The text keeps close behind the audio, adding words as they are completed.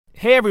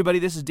Hey everybody,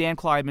 this is Dan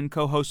Kleidman,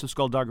 co-host of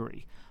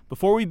Skullduggery.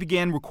 Before we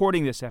began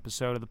recording this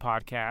episode of the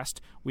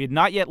podcast, we had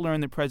not yet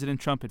learned that President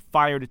Trump had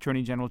fired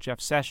Attorney General Jeff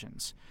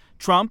Sessions.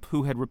 Trump,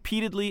 who had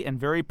repeatedly and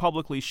very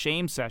publicly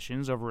shamed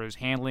Sessions over his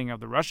handling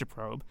of the Russia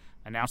probe,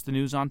 announced the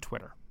news on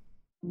Twitter.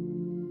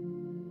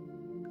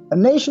 A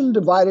nation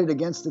divided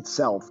against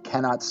itself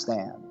cannot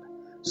stand.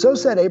 So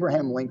said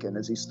Abraham Lincoln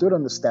as he stood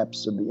on the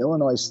steps of the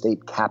Illinois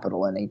state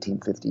capitol in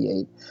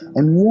 1858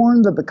 and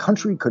warned that the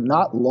country could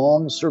not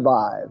long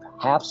survive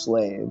half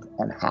slave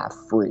and half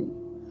free.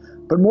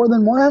 But more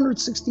than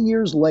 160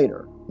 years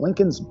later,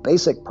 Lincoln's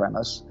basic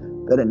premise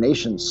that a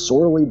nation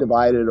sorely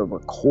divided over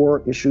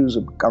core issues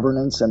of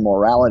governance and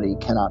morality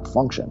cannot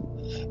function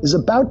is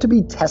about to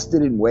be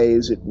tested in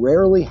ways it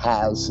rarely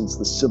has since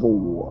the Civil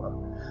War.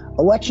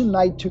 Election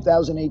night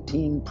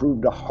 2018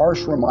 proved a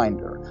harsh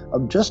reminder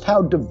of just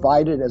how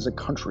divided as a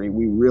country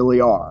we really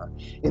are.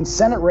 In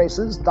Senate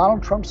races,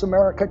 Donald Trump's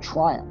America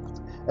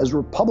triumphed as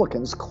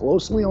Republicans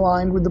closely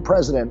aligned with the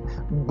president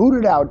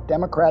booted out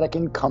Democratic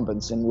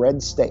incumbents in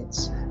red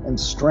states and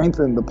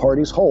strengthened the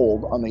party's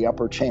hold on the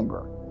upper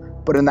chamber.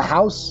 But in the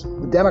House,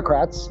 the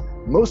Democrats,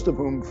 most of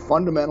whom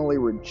fundamentally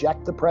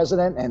reject the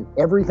president and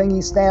everything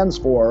he stands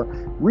for,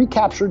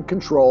 recaptured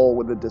control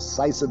with a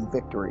decisive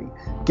victory,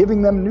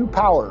 giving them new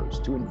powers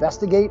to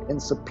investigate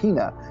and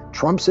subpoena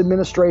Trump's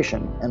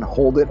administration and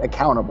hold it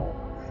accountable.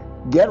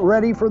 Get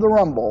ready for the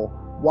rumble.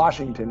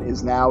 Washington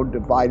is now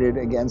divided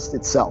against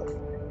itself.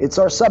 It's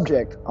our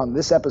subject on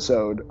this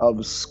episode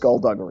of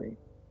Skullduggery.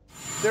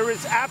 There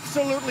is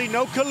absolutely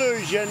no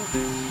collusion.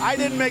 I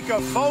didn't make a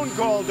phone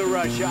call to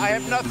Russia. I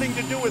have nothing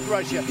to do with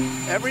Russia.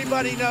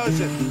 Everybody knows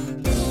it.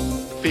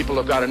 People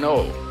have got to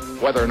know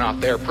whether or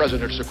not their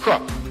president's a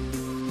crook.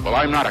 Well,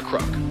 I'm not a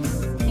crook.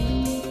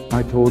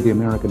 I told the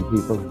American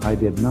people I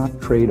did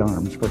not trade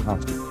arms for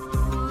hostages.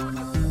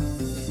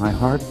 My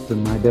heart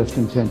and my best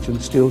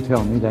intentions still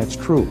tell me that's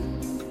true,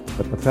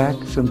 but the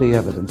facts and the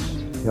evidence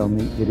tell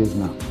me it is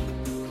not.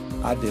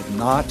 I did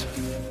not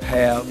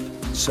have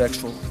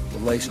sexual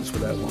relations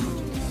with that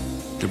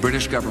woman. The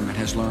British government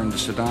has learned that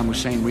Saddam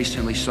Hussein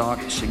recently sought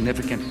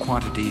significant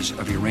quantities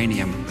of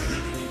uranium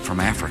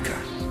from Africa.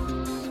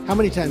 How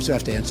many times do I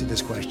have to answer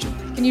this question?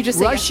 Can you just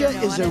say Russia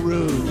is a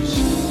ruse.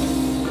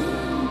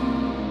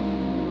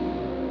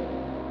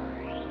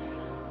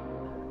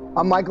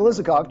 I'm Michael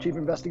Isikoff, Chief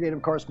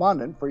Investigative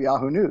Correspondent for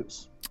Yahoo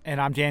News. And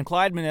I'm Dan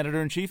Kleidman,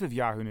 Editor-in-Chief of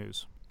Yahoo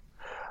News.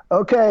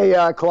 Okay,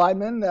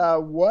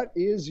 Kleidman, what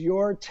is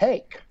your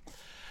take?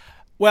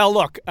 Well,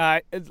 look,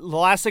 the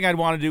last thing I'd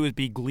want to do is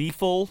be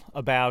gleeful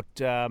about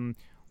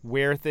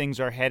where things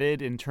are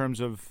headed in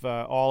terms of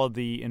all of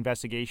the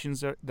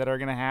investigations that are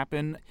going to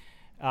happen.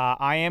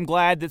 I am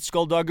glad that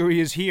Skullduggery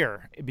is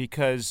here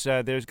because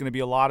there's going to be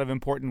a lot of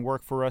important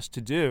work for us to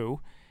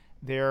do.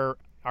 There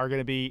are going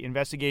to be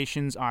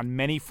investigations on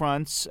many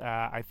fronts.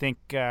 I think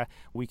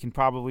we can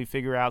probably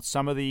figure out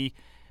some of the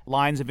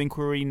lines of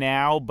inquiry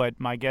now, but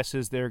my guess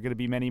is there are going to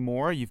be many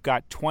more. You've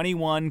got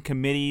 21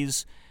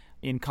 committees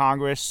in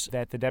Congress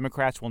that the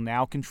Democrats will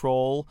now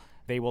control.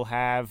 They will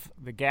have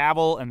the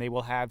gavel and they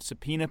will have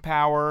subpoena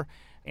power,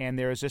 and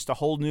there is just a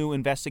whole new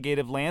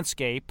investigative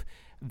landscape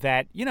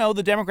that,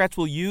 the Democrats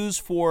will use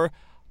for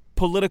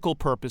political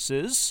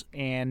purposes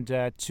and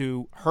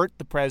to hurt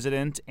the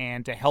president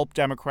and to help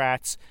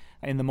Democrats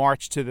in the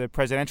march to the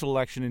presidential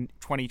election in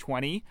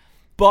 2020.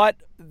 But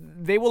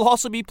they will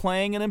also be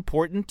playing an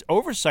important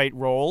oversight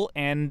role,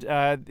 and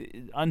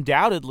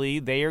undoubtedly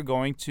they are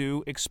going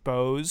to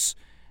expose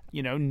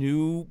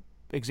new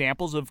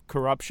examples of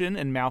corruption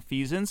and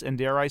malfeasance and,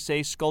 dare I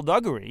say,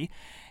 skullduggery.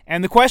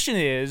 And the question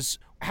is,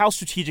 how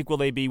strategic will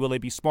they be? Will they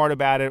be smart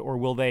about it, or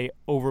will they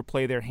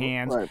overplay their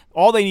hands? Right.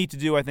 All they need to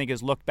do, I think,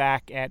 is look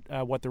back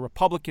at what the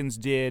Republicans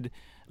did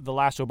the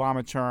last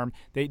Obama term.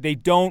 They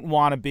don't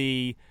want to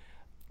be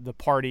the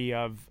party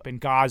of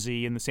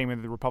Benghazi in the same way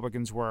that the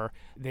Republicans were.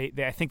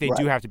 I think they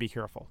do have to be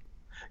careful.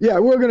 Yeah,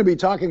 we're going to be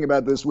talking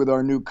about this with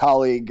our new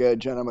colleague,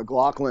 Jenna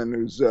McLaughlin,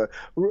 who's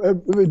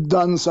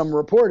done some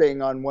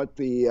reporting on what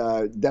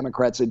the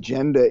Democrats'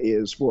 agenda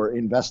is for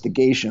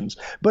investigations.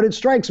 But it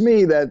strikes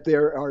me that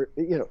there are,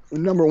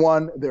 number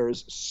one, there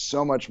is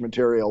so much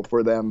material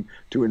for them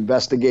to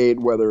investigate,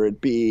 whether it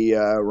be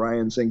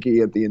Ryan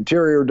Zinke at the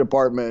Interior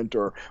Department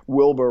or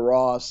Wilbur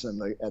Ross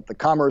at the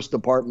Commerce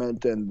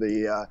Department and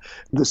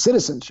the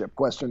citizenship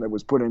question that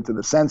was put into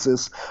the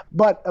census.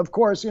 But, of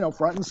course,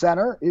 front and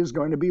center is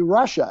going to be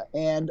Russia.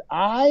 And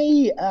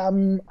I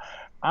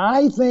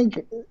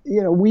think,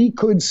 we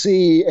could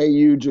see a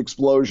huge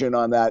explosion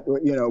on that.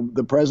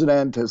 The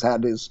president has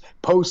had his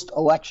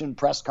post-election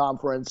press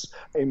conference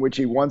in which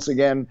he once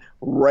again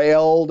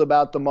railed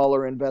about the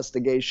Mueller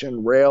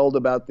investigation, railed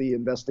about the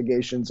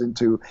investigations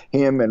into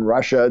him and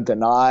Russia,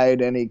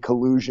 denied any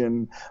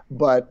collusion.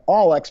 But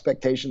all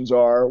expectations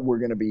are we're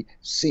going to be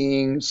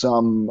seeing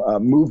some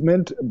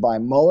movement by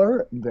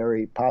Mueller,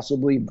 very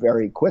possibly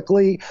very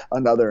quickly,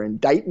 another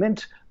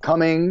indictment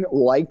coming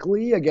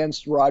likely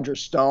against Roger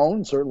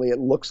Stone. Certainly it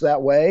looks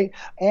that way.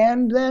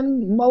 And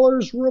then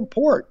Mueller's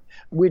report,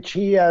 which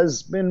he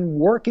has been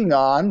working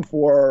on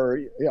for,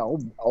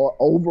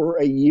 over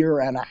a year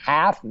and a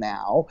half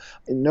now.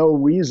 No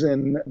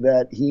reason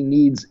that he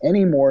needs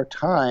any more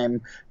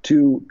time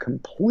to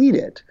complete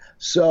it.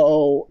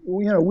 So,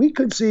 we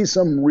could see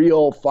some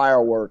real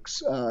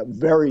fireworks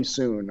very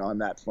soon on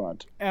that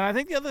front. And I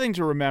think the other thing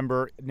to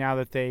remember now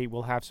that they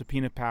will have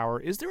subpoena power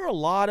is there are a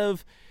lot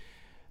of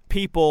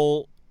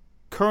people,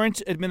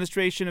 current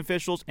administration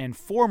officials and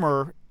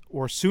former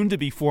or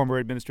soon-to-be former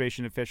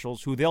administration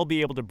officials who they'll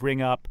be able to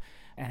bring up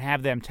and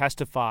have them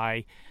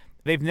testify.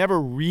 They've never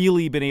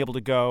really been able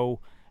to go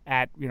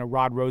at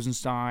Rod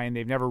Rosenstein.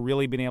 They've never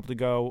really been able to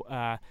go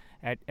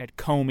at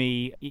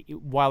Comey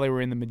while they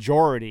were in the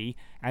majority,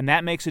 and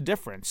that makes a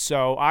difference.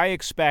 So I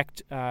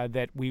expect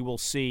that we will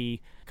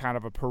see kind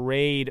of a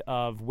parade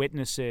of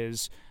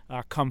witnesses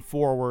come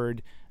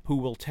forward who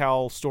will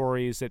tell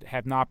stories that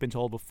have not been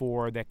told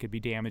before that could be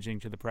damaging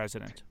to the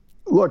president.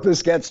 Look,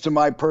 this gets to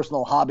my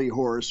personal hobby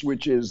horse,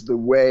 which is the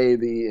way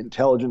the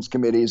intelligence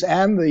committees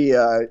and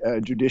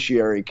the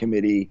Judiciary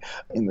Committee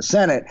in the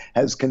Senate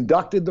has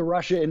conducted the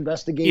Russia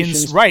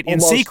investigations. In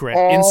secret.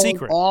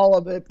 All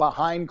of it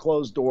behind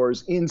closed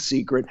doors, in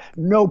secret,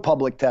 no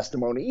public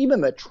testimony. Even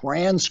the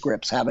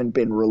transcripts haven't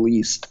been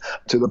released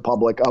to the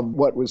public of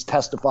what was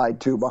testified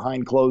to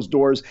behind closed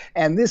doors.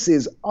 And this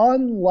is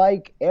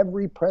unlike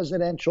every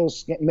presidential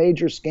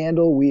major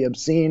scandal we have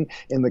seen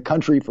in the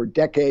country for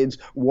decades.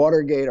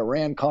 Watergate,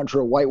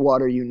 Iran-Contra,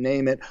 Whitewater, you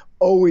name it.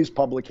 Always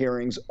public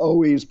hearings,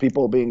 always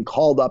people being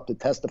called up to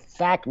testify,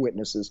 fact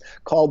witnesses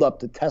called up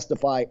to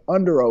testify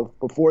under oath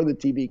before the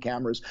TV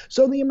cameras,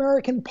 so the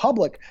American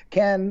public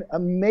can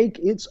make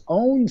its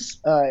own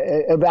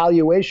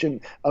evaluation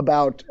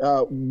about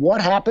what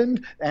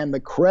happened and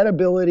the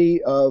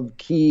credibility of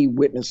key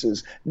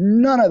witnesses.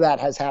 None of that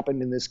has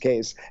happened in this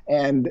case.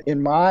 And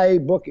in my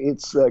book,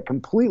 it's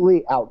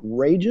completely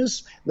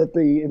outrageous that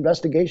the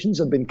investigations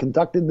have been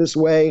conducted this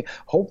way.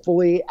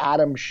 Hopefully,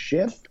 Adam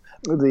Schiff,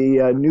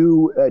 the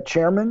new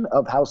chairman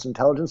of House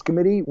Intelligence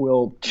Committee,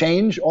 will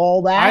change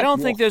all that. I don't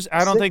think there's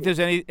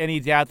any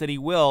doubt that he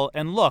will.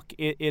 And look,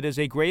 it is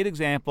a great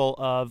example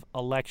of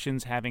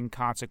elections having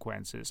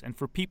consequences. And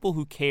for people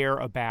who care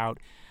about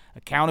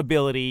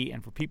accountability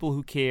and for people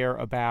who care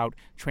about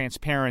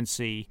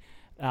transparency,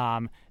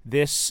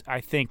 this,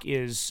 I think,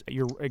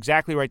 you're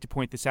exactly right to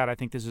point this out. I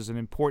think this is an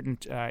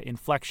important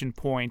inflection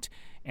point,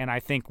 and I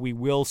think we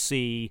will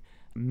see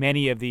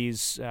many of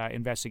these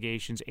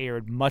investigations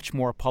aired much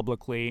more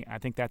publicly. I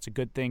think that's a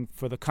good thing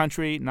for the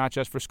country, not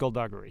just for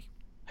skullduggery.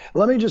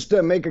 Let me just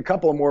make a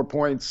couple of more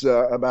points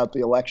about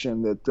the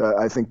election that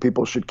I think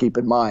people should keep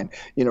in mind.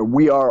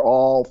 We are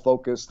all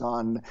focused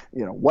on,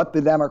 what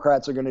the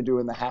Democrats are going to do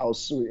in the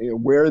House,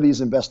 where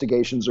these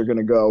investigations are going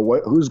to go,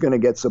 who's going to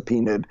get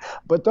subpoenaed.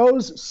 But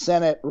those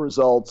Senate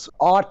results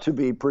ought to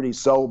be pretty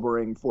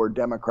sobering for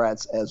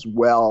Democrats as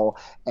well.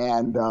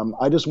 And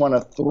I just want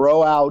to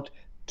throw out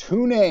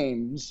two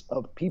names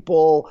of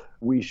people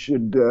we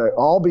should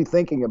all be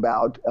thinking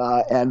about,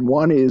 and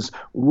one is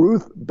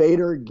Ruth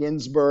Bader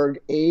Ginsburg,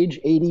 age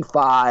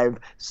 85,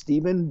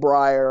 Stephen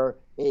Breyer,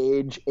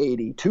 age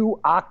 80. Two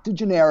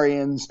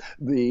octogenarians,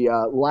 the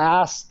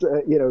last,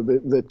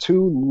 the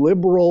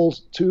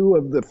two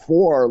of the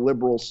four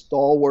liberal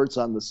stalwarts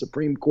on the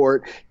Supreme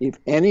Court. If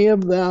any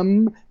of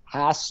them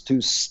has to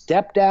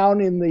step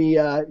down in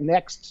the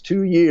next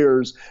 2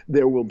 years,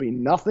 there will be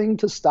nothing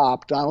to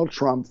stop Donald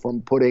Trump from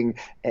putting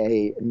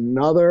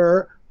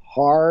another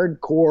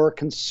hardcore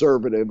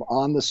conservative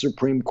on the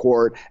Supreme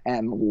Court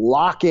and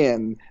lock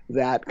in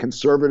that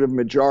conservative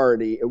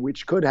majority,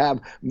 which could have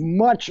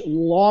much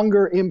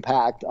longer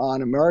impact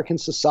on American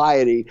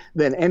society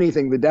than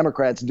anything the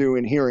Democrats do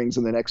in hearings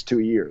in the next 2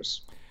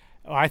 years.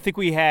 I think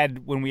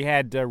when we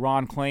had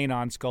Ron Klain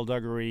on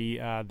Skullduggery,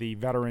 the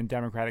veteran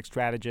Democratic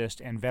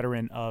strategist and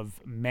veteran of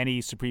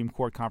many Supreme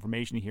Court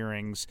confirmation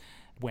hearings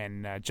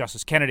when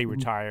Justice Kennedy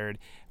retired,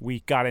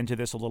 we got into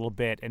this a little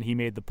bit, and he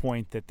made the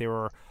point that there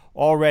were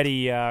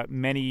already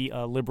many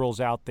liberals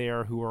out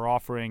there who are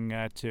offering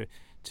to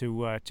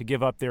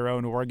give up their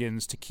own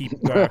organs to keep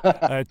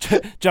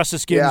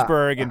Justice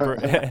Ginsburg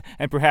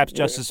and perhaps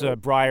Justice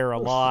Breyer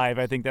alive.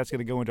 I think that's going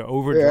to go into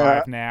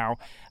overdrive now.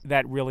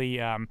 That really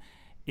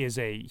is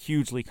a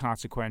hugely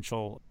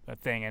consequential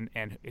thing,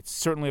 and it's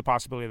certainly a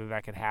possibility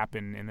that could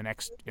happen in the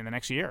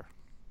next year.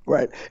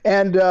 Right.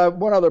 And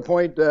one other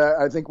point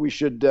I think we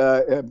should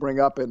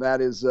bring up, and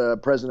that is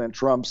President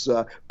Trump's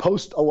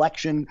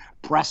post-election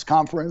press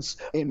conference,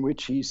 in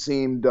which he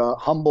seemed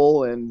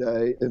humble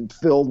and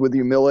filled with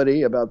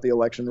humility about the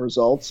election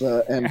results,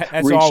 and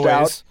As reached always.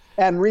 out.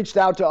 and reached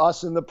out to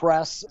us in the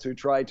press to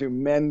try to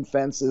mend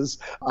fences.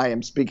 I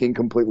am speaking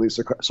completely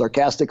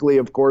sarcastically.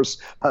 Of course,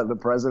 the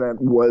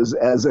president was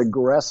as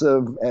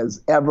aggressive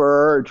as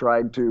ever,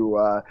 tried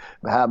to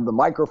have the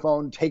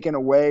microphone taken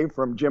away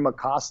from Jim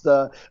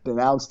Acosta,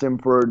 denounced him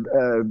for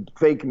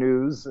fake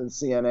news at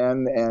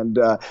CNN, and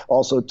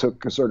also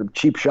took sort of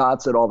cheap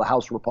shots at all the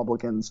House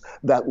Republicans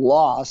that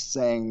lost,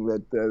 saying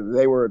that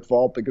they were at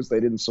fault because they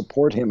didn't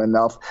support him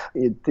enough.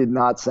 It did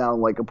not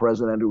sound like a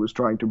president who was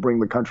trying to bring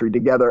the country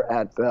together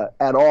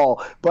at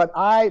all. But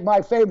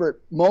my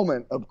favorite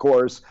moment, of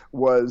course,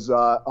 was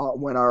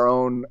when our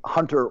own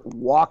Hunter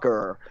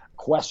Walker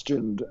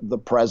questioned the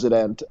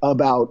president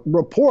about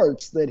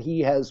reports that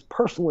he has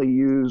personally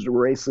used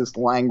racist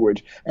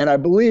language. And I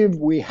believe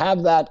we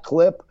have that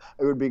clip.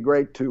 It would be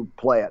great to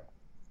play it.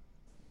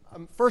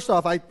 First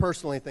off, I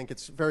personally think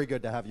it's very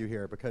good to have you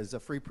here because a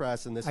free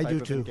press and this type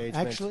of engagement.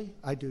 Actually,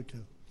 I do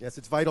too. Yes,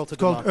 it's vital to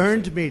democracy. It's called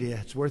earned media.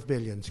 It's worth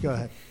billions. Go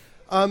ahead.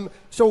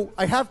 So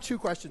I have two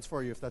questions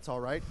for you, if that's all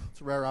right.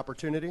 It's a rare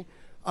opportunity.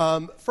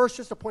 First,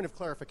 just a point of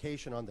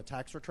clarification on the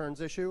tax returns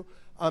issue.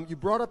 You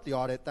brought up the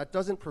audit. That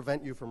doesn't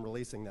prevent you from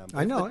releasing them.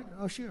 I know it.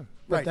 Oh, sure.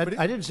 Right. But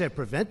I didn't say it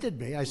prevented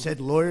me. I said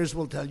lawyers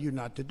will tell you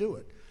not to do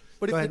it.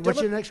 But go ahead.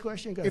 What's your next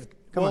question? Go ahead.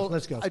 Come on,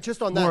 let's go.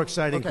 Just on More that,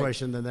 exciting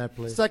question than that,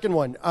 please. Second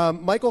one.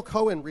 Michael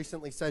Cohen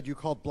recently said you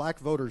called black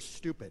voters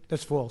stupid.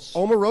 That's false.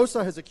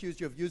 Omarosa has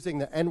accused you of using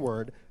the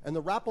N-word, and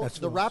the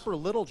rapper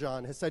Little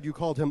John has said you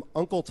called him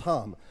Uncle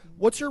Tom.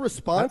 What's your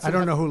response? I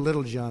don't know who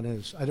Little John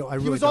is. I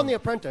really he was on The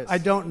Apprentice. I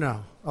don't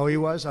know. Oh, he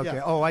was? Okay.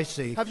 Yeah. Oh, I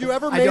see. Have you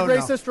ever made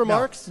racist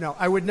remarks? No,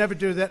 I would never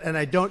do that, and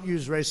I don't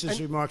use racist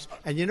remarks.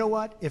 And you know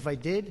what? If I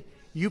did,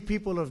 you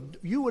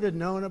would have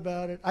known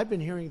about it. I've been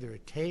hearing there are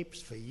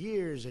tapes for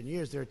years and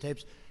years. There are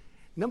tapes.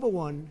 Number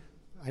one,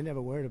 I never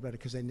worried about it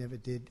because I never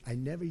did. I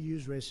never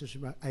used racist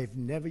remarks. I've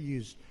never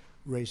used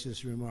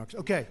racist remarks.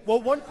 Okay.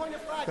 Well, one point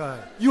of fact. Go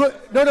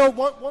ahead.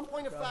 One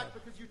point of fact,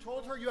 because you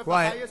told her you have the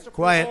highest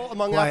approval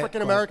among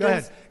African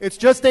Americans. It's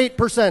just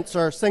 8%,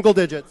 sir, single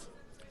digits.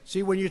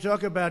 See, when you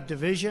talk about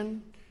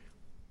division,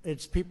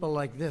 it's people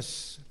like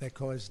this that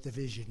cause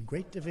division.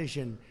 Great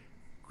division.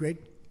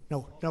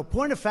 No,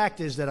 point of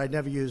fact is that I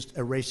never used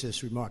a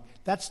racist remark.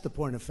 That's the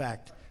point of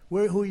fact.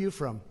 Who are you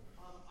from?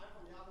 I'm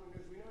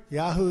from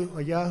Yahoo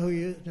News.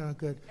 Yahoo? No,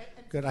 good.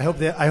 I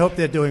hope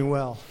they're doing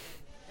well.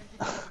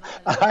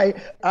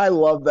 I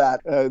love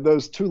that.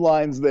 Those two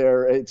lines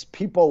there. It's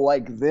people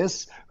like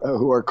this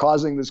who are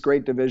causing this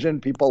great division.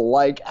 People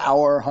like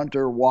our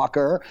Hunter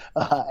Walker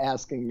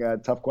asking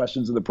tough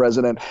questions of the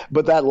president.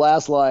 But that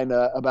last line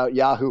about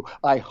Yahoo,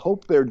 I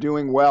hope they're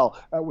doing well.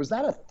 Was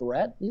that a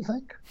threat, you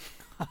think?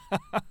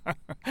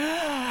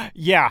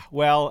 Yeah,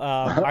 well,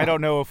 I don't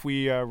know if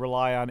we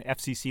rely on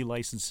FCC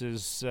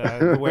licenses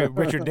the way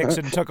Richard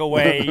Nixon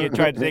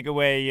tried to take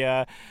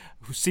away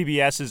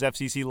CBS's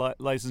FCC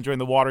license during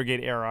the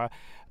Watergate era.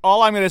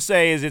 All I'm going to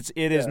say is it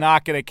is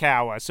not going to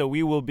cow us. So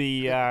we will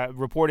be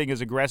reporting as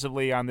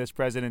aggressively on this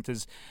president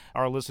as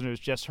our listeners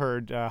just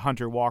heard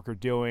Hunter Walker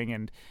doing,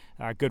 and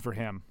good for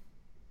him.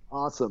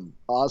 Awesome.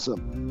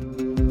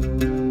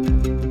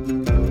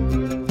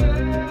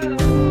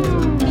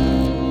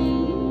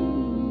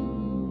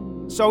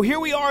 So here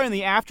we are in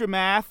the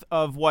aftermath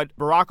of what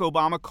Barack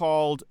Obama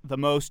called the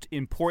most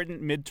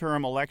important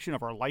midterm election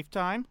of our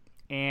lifetime.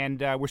 And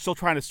we're still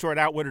trying to sort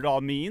out what it all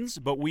means.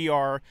 But we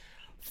are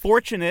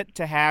fortunate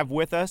to have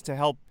with us to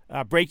help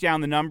break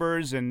down the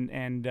numbers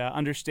and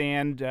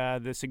understand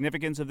the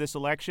significance of this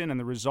election and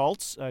the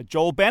results,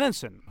 Joel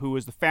Benenson, who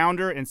is the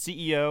founder and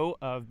CEO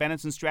of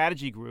Benenson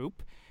Strategy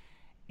Group.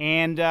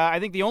 And I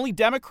think the only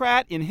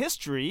Democrat in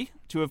history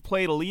to have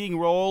played a leading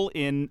role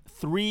in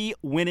 3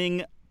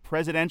 winning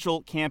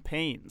presidential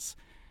campaigns.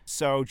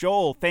 So,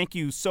 Joel, thank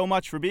you so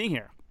much for being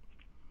here.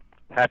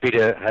 Happy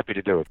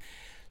to do it.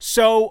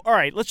 So, all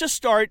right, let's just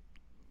start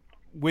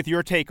with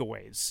your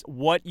takeaways.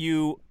 What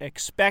you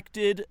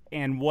expected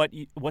and what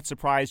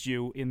surprised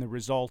you in the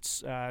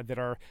results that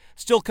are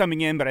still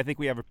coming in, but I think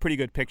we have a pretty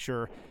good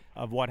picture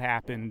of what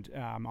happened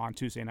on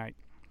Tuesday night.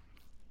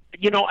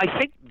 I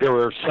think there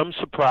were some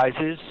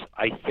surprises.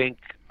 I think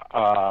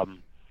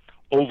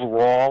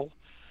overall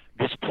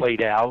this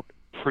played out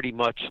pretty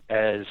much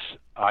as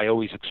I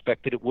always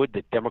expected it would,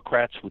 that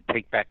Democrats would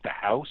take back the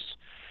House.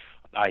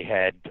 I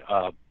had,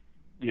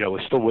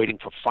 was still waiting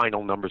for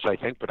final numbers, I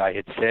think, but I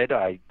had said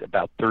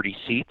about 30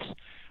 seats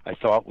I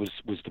thought was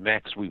the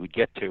max we would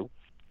get to.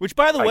 Which,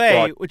 by the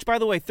way,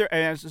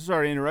 I'm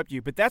sorry to interrupt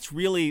you, but that's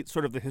really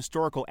sort of the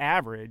historical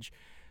average.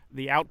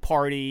 The out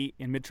party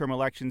in midterm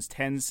elections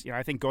tends,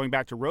 I think going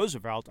back to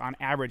Roosevelt, on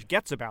average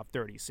gets about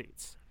 30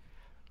 seats.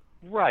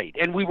 Right,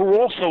 and we were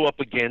also up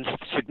against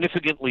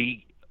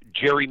significantly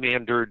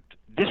gerrymandered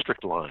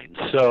district lines.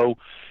 So,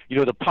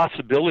 the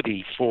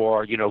possibility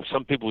for,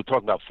 some people were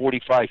talking about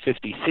 45,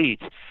 50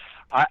 seats.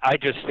 I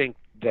just think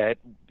that,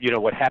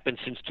 what happened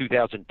since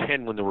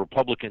 2010 when the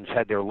Republicans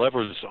had their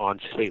levers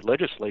on state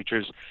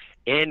legislatures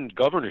and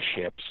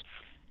governorships,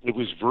 it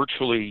was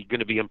virtually going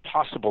to be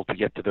impossible to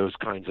get to those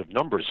kinds of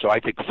numbers. So I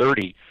think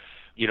 30,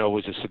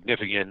 was a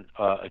significant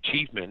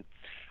achievement.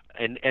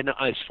 And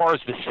as far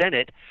as the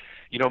Senate,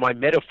 my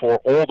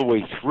metaphor all the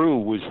way through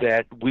was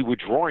that we were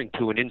drawing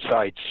to an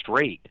inside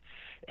straight.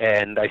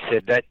 And I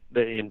said that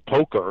in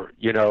poker,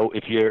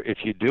 if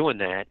you're doing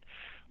that,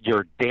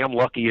 you're damn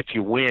lucky if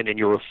you win, and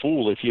you're a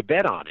fool if you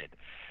bet on it,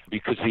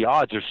 because the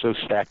odds are so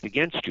stacked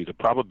against you. The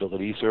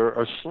probabilities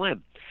are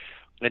slim.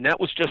 And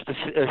that was just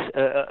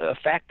a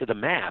fact of the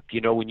map.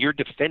 When you're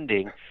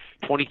defending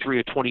 23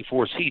 or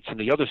 24 seats and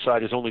the other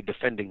side is only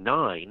defending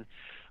 9,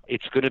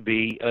 it's going to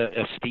be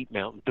a steep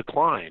mountain to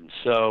climb.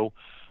 So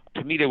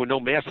to me, there were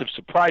no massive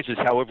surprises.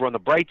 However, on the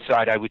bright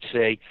side, I would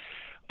say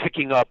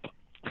picking up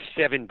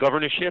 7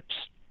 governorships,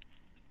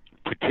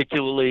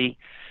 particularly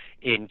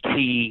in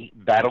key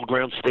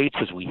battleground states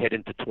as we head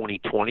into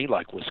 2020,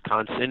 like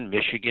Wisconsin,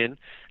 Michigan,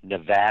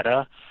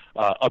 Nevada,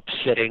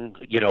 upsetting,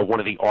 one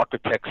of the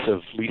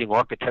leading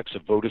architects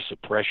of voter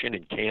suppression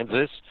in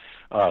Kansas,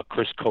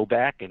 Chris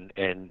Kobach,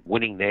 and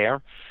winning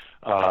there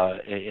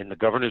in the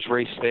governor's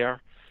race there.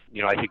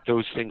 I think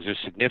those things are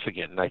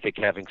significant, and I think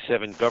having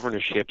 7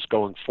 governorships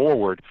going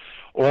forward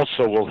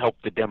also will help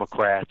the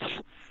Democrats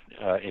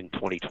in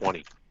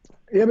 2020.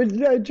 Yeah,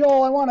 but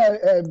Joel, I want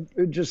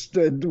to just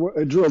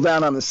drill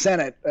down on the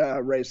Senate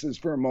races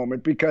for a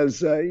moment,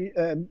 because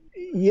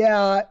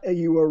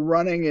you were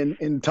running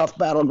in tough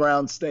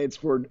battleground states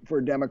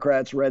for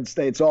Democrats, red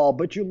states all,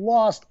 but you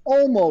lost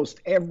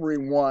almost every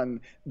one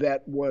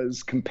that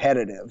was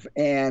competitive.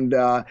 And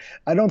I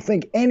don't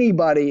think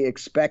anybody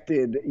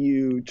expected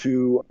you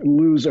to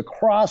lose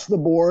across the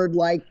board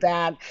like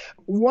that.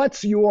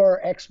 What's your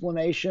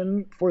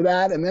explanation for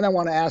that? And then I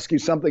want to ask you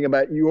something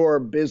about your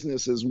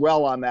business as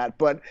well on that.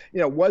 But,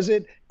 was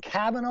it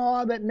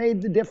Kavanaugh that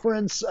made the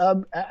difference?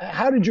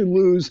 How did you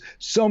lose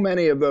so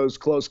many of those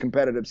close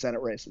competitive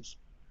Senate races?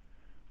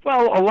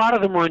 Well, a lot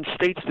of them were in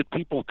states that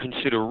people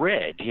consider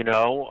red,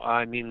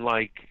 I mean,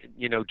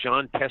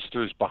 John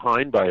Tester's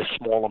behind by a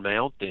small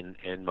amount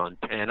in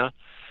Montana,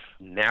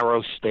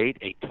 narrow state,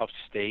 a tough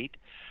state.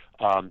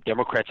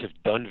 Democrats have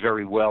done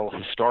very well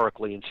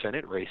historically in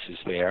Senate races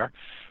there,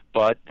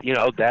 but,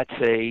 that's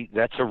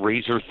a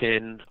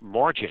razor-thin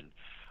margin.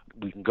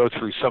 We can go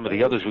through some of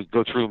the others. We can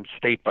go through them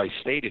state by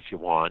state if you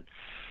want.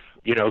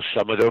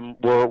 Some of them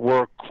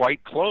were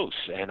quite close,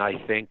 and I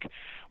think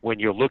when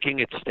you're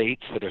looking at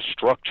states that are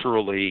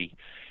structurally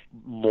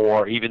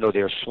more, even though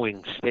they're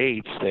swing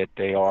states, that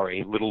they are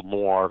a little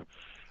more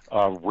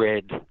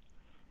red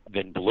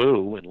than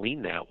blue and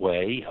lean that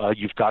way,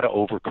 you've got to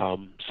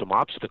overcome some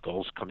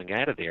obstacles coming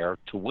out of there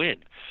to win.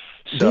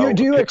 So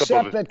do you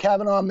accept that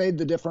Kavanaugh made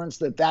the difference,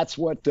 that's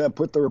what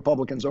put the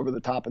Republicans over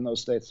the top in those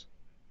states?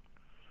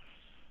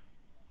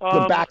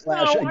 The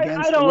backlash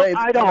against the way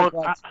the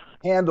Democrats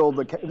handled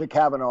the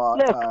Kavanaugh.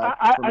 Look,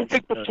 I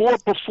think before.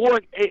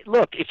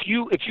 Look, if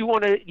you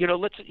want to,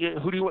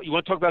 who do you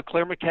want to talk about?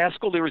 Claire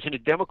McCaskill? There isn't a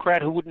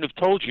Democrat who wouldn't have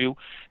told you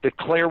that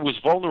Claire was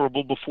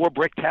vulnerable before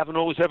Brett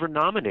Kavanaugh was ever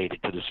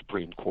nominated to the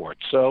Supreme Court.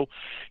 So,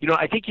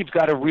 I think you've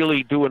got to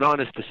really do an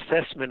honest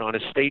assessment on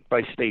a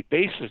state-by-state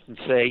basis and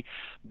say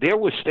there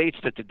were states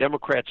that the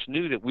Democrats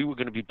knew that we were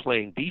going to be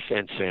playing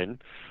defense in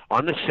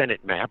on the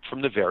Senate map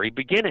from the very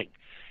beginning.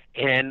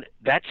 And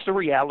that's the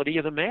reality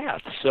of the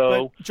math.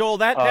 So, but Joel,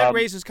 that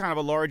raises kind of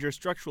a larger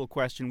structural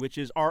question, which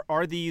is: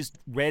 are these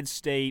red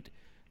state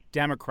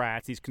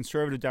Democrats, these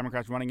conservative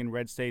Democrats running in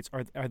red states,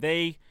 are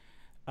they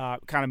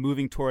kind of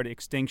moving toward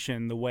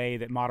extinction the way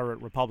that moderate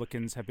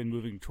Republicans have been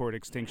moving toward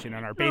extinction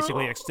and are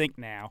basically extinct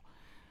now?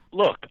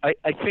 Look,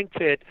 I think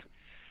that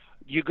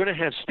you're going to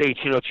have states.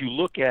 If you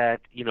look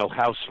at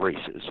House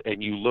races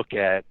and you look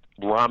at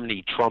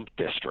Romney-Trump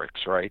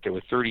districts, right? There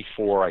were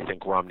 34, I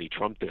think,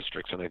 Romney-Trump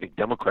districts, and I think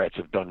Democrats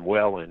have done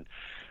well in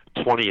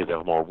 20 of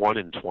them, or 1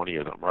 in 20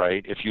 of them,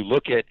 right? If you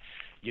look at,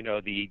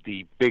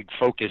 the big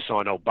focus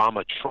on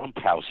Obama-Trump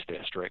House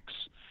districts,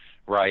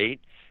 right?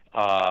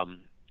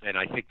 And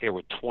I think there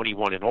were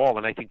 21 in all,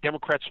 and I think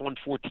Democrats won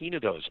 14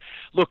 of those.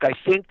 Look, I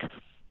think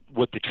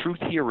what the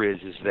truth here is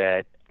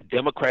that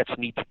Democrats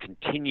need to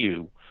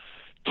continue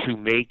to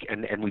make,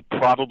 and we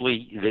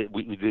probably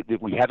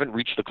we haven't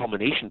reached the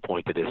culmination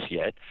point of this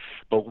yet,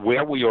 but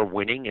where we are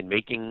winning and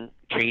making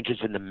changes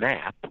in the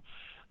map,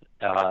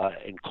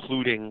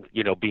 including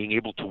being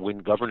able to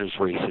win governor's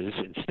races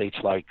in states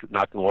like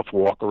knocking off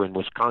Walker in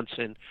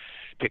Wisconsin,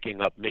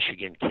 picking up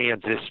Michigan,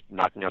 Kansas,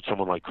 knocking out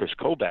someone like Chris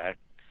Kobach,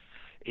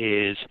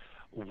 is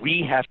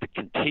we have to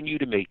continue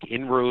to make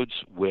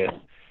inroads with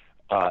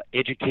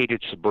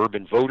educated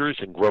suburban voters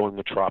and growing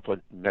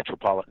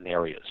metropolitan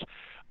areas.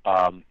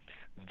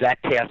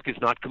 That task is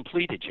not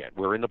completed yet.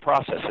 We're in the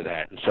process of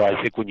that. And so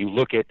I think when you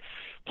look at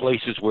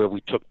places where we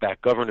took back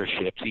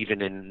governorships,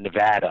 even in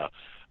Nevada,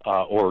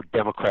 or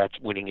Democrats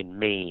winning in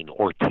Maine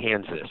or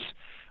Kansas,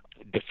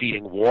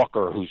 defeating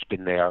Walker, who's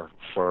been there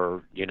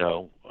for,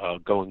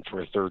 going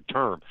for a third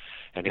term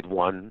and had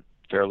won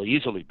fairly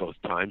easily both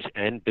times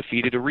and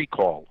defeated a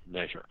recall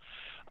measure.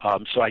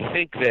 So I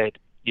think that,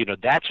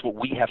 that's what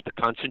we have to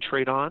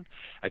concentrate on.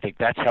 I think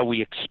that's how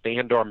we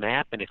expand our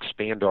map and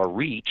expand our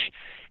reach.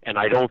 And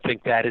I don't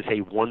think that is a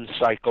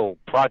one-cycle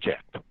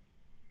project.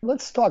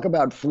 Let's talk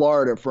about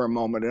Florida for a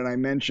moment. And I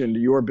mentioned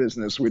your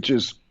business, which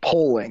is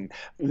polling.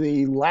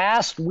 The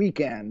last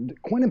weekend,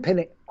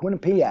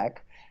 Quinnipiac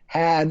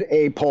had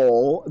a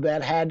poll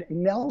that had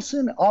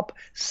Nelson up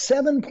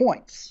 7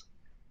 points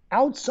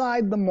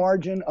outside the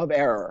margin of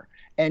error.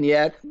 And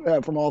yet,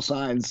 from all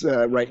signs,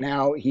 right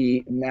now,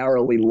 he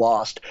narrowly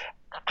lost.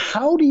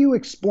 How do you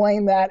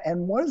explain that?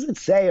 And what does it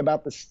say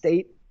about the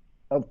state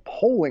of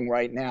polling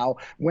right now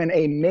when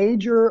a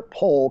major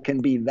poll can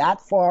be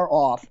that far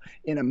off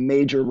in a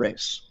major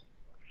race?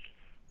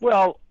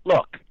 Well,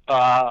 look,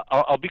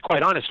 I'll be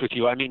quite honest with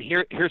you. I mean,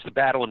 here's the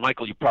battle, and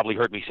Michael, you probably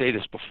heard me say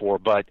this before,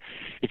 but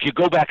if you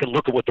go back and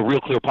look at what the Real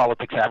Clear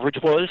Politics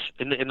average was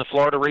in the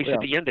Florida race at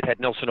the end, it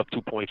had Nelson up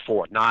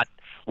 2.4, not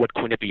what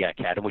Quinnipiac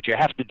had. And what you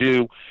have to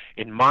do,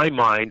 in my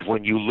mind,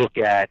 when you look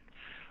at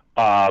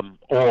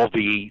all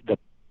the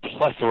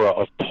plethora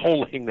of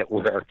polling that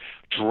we're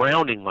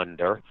drowning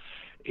under,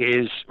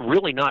 is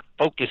really not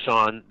focus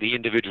on the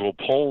individual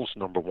polls,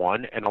 number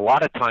one. And a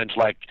lot of times,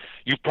 like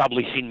you've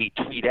probably seen me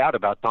tweet out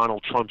about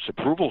Donald Trump's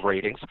approval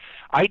ratings,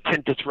 I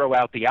tend to throw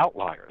out the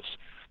outliers.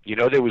 You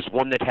know, there was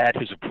one that had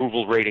his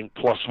approval rating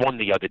 +1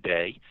 the other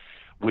day,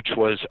 which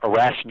was a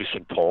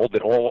Rasmussen poll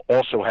that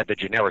also had the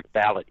generic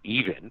ballot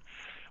even,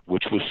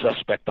 which was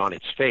suspect on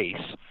its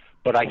face.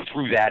 But I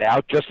threw that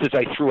out, just as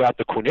I threw out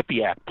the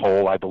Quinnipiac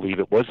poll, I believe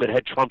it was, that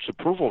had Trump's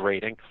approval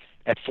rating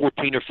at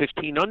 14 or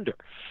 15 under.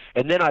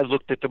 And then I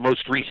looked at the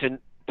most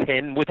recent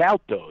 10 without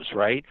those,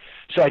 right?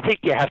 So I think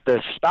you have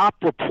to stop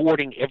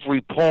reporting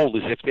every poll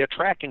as if they're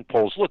tracking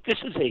polls. Look, this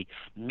is a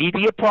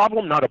media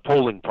problem, not a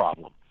polling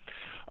problem.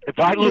 If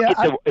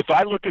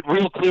I look at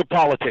Real Clear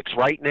Politics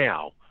right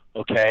now,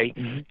 okay,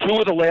 2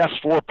 of the last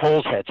 4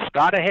 polls had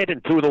Scott ahead,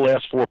 and 2 of the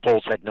last 4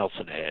 polls had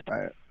Nelson ahead.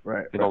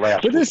 Right. In the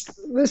last but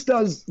this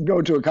does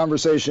go to a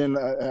conversation,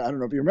 I don't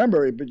know if you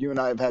remember it, but you and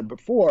I have had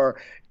before,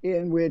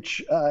 in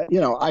which,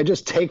 I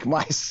just take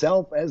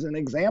myself as an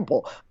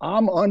example.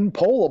 I'm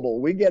unpollable.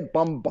 We get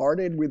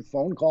bombarded with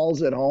phone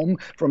calls at home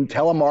from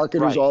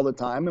telemarketers all the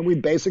time, and we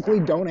basically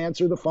don't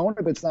answer the phone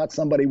if it's not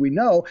somebody we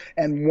know.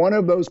 And one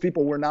of those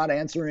people we're not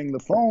answering the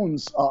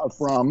phones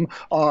from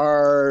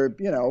are,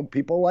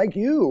 people like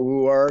you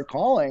who are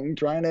calling,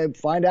 trying to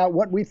find out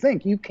what we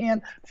think. You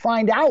can't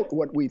find out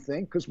what we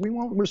think because we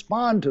won't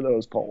respond to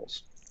those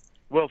polls.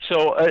 Well,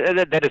 so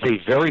that is a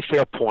very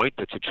fair point.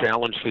 That's a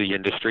challenge for the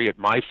industry. At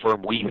my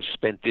firm, we have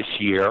spent this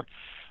year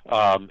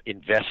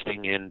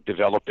investing in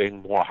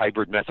developing more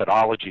hybrid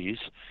methodologies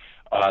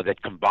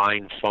that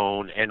combine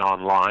phone and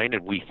online,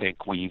 and we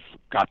think we've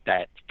got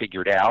that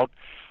figured out.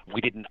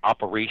 We didn't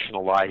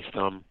operationalize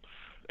them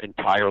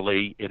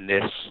entirely in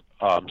this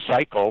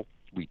cycle.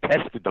 We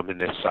tested them in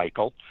this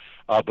cycle,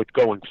 but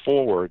going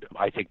forward,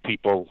 I think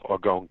people are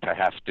going to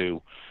have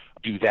to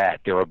do that.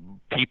 There are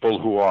people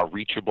who are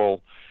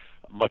reachable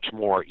much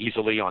more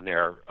easily on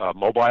their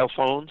mobile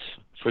phones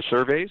for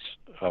surveys,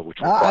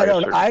 which I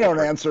don't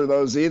answer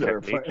those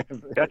either.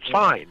 That's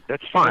fine,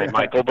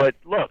 Michael. But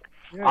look,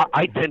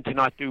 I tend to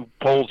not do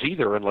polls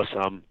either unless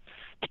I'm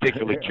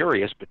particularly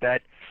curious. But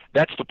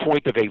that's the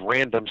point of a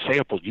random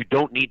sample. You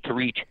don't need to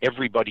reach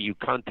everybody you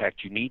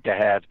contact. You need to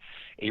have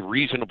a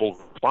reasonable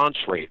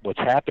response rate. What's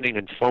happening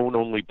in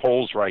phone-only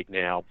polls right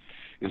now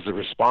is the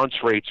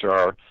response rates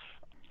are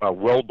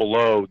well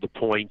below the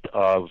point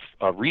of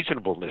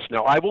reasonableness.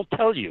 Now, I will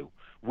tell you,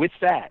 with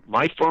that,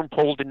 my firm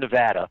polled in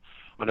Nevada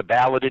on a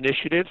ballot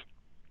initiative,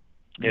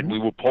 and we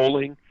were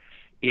polling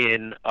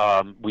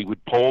we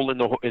would poll in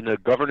the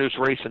governor's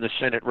race and the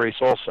Senate race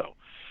also.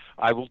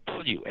 I will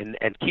tell you, and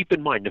keep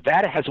in mind,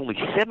 Nevada has only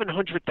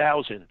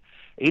 800,000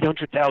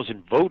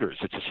 voters.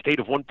 It's a state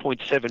of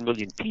 1.7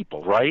 million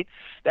people, right?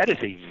 That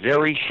is a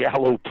very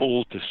shallow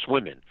pool to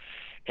swim in.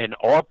 And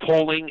our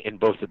polling in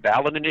both the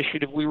ballot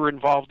initiative we were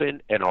involved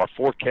in and our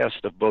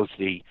forecast of both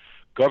the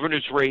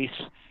governor's race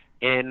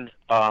and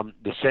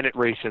the Senate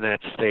race in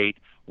that state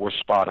were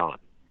spot on.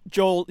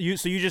 Joel, you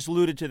just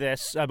alluded to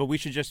this, but we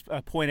should just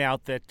point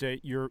out that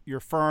your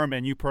firm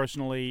and you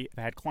personally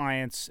had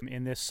clients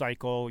in this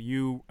cycle.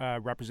 You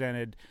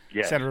represented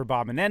Senator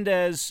Bob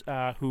Menendez,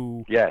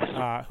 who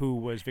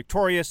was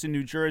victorious in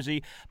New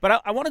Jersey.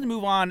 But I wanted to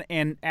move on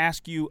and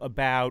ask you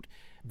about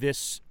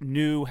this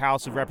new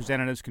House of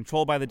Representatives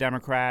controlled by the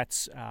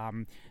Democrats.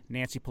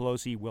 Nancy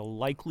Pelosi will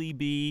likely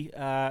be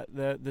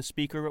the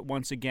speaker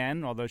once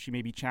again, although she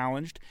may be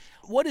challenged.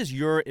 What is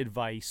your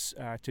advice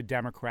to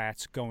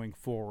Democrats going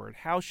forward?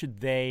 How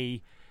should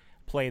they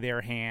play their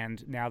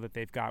hand now that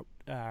they've got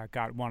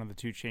one of the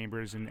two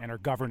chambers and are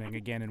governing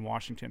again in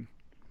Washington?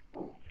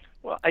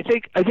 Well, I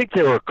think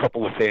there are a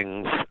couple of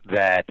things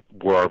that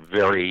were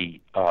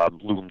very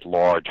loomed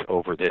large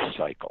over this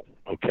cycle.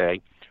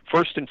 Okay.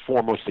 First and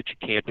foremost, that you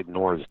can't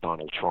ignore is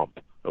Donald Trump,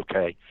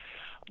 okay?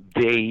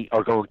 They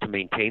are going to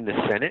maintain the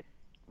Senate.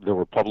 The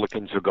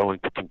Republicans are going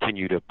to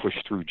continue to push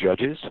through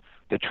judges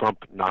that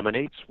Trump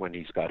nominates when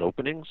he's got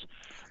openings,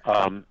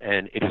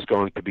 and it is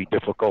going to be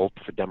difficult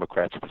for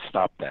Democrats to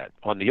stop that.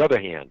 On the other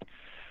hand,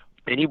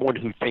 anyone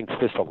who thinks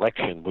this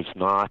election was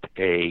not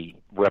a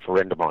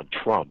referendum on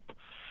Trump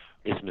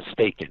is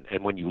mistaken.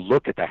 And when you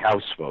look at the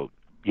House vote,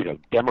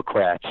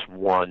 Democrats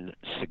won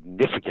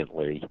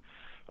significantly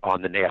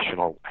on the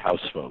national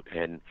House vote,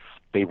 and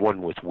they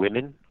won with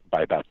women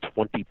by about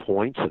 20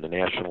 points in the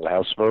national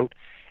House vote,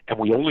 and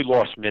we only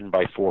lost men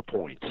by 4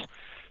 points.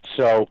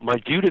 So my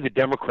view to the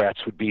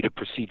Democrats would be to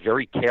proceed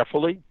very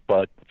carefully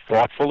but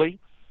thoughtfully.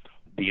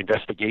 The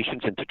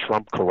investigations into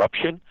Trump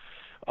corruption,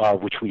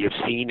 which we have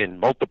seen in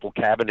multiple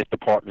cabinet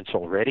departments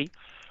already,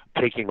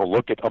 taking a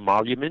look at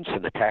emoluments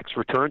and the tax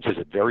returns is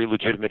a very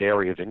legitimate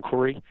area of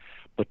inquiry,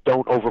 but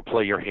don't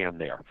overplay your hand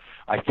there.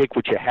 I think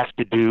what you have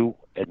to do,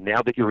 and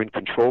now that you're in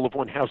control of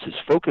one house, is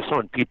focus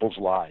on people's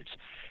lives.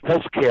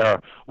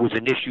 Healthcare was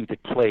an issue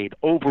that played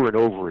over and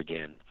over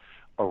again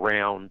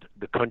around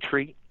the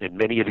country in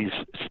many of these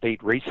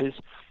state races,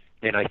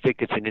 and I think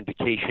it's an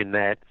indication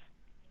that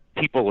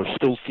people are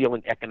still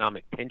feeling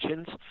economic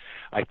tensions.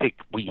 I think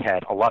we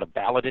had a lot of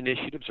ballot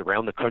initiatives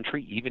around the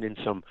country, even in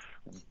some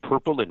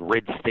purple and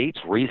red states,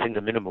 raising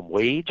the minimum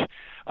wage,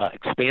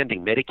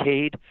 expanding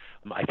Medicaid.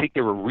 I think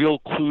there were real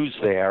clues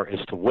there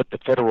as to what the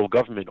federal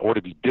government ought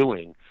to be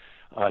doing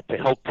to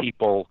help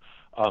people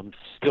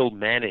still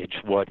manage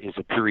what is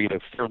a period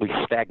of fairly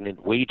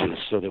stagnant wages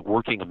so that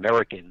working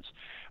Americans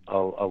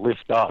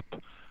lift up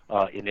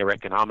in their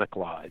economic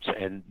lives.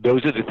 And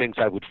those are the things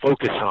I would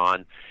focus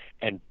on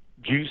and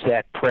use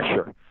that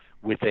pressure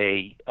with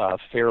a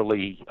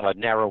fairly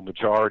narrow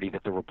majority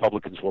that the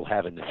Republicans will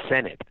have in the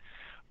Senate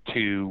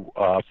to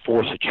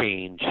force a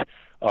change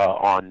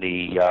on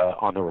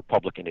the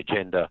Republican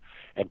agenda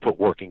and put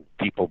working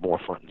people more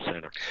front and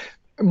center.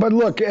 But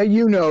look,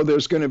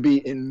 there's going to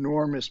be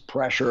enormous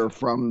pressure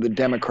from the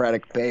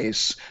Democratic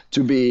base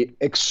to be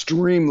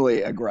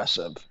extremely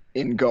aggressive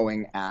in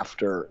going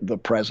after the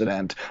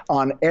president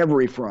on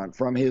every front,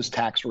 from his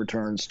tax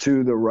returns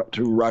to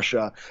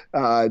Russia,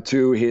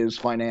 to his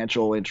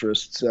financial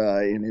interests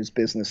in his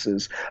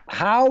businesses.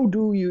 How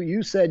do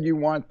you said you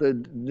want the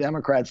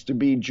Democrats to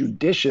be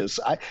judicious.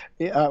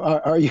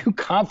 Are you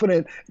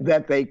confident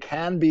that they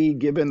can be,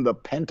 given the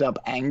pent-up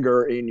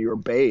anger in your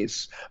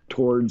base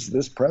towards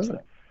this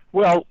president?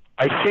 Well,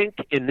 I think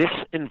in this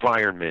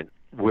environment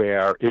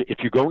where, if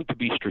you're going to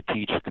be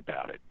strategic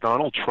about it,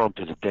 Donald Trump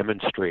has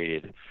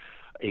demonstrated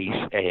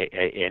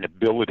an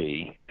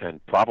ability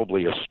and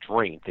probably a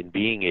strength in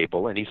being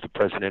able, and he's the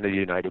president of the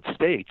United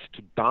States,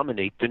 to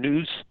dominate the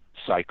news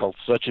cycle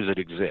such as it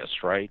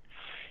exists, right?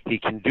 He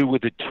can do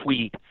with a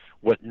tweet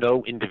what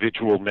no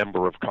individual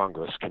member of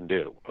Congress can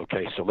do.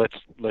 Okay, so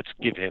let's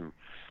give him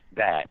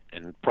that,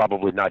 and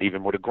probably not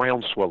even what a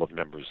groundswell of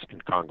members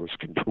in Congress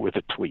can do with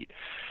a tweet.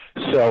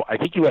 So I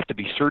think you have to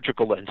be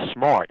surgical and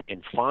smart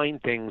and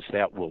find things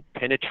that will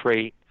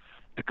penetrate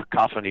the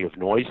cacophony of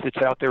noise that's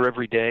out there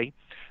every day,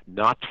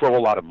 not throw a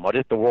lot of mud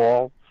at the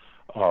wall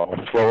or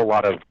throw a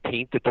lot of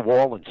paint at the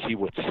wall and see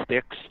what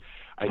sticks.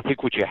 I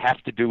think what you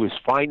have to do is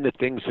find the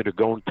things that are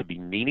going to be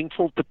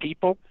meaningful to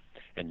people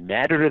and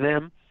matter to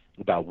them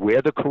about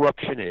where the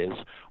corruption is,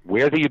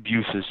 where the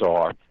abuses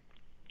are,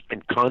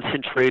 and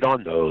concentrate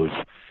on those.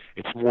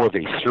 It's more of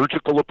a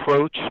surgical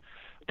approach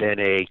than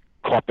a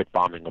carpet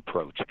bombing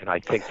approach. And I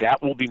think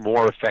that will be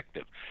more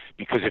effective,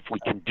 because if we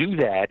can do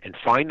that and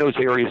find those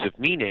areas of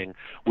meaning,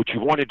 what you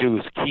want to do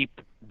is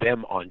keep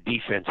them on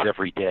defense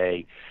every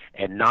day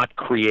and not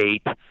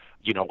create,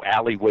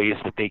 alleyways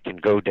that they can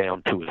go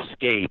down to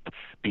escape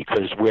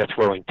because we're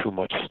throwing too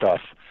much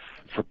stuff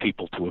for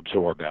people to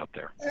absorb out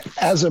there.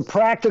 As a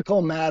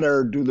practical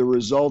matter, do the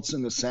results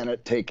in the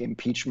Senate take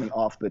impeachment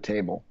off the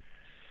table?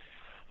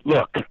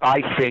 Look,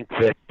 I think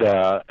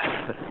that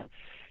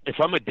if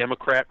I'm a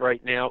Democrat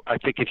right now, I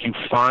think if you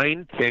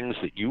find things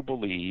that you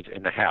believe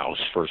in the House,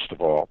 first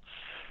of all,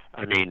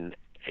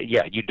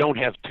 you don't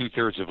have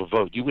 2/3 of a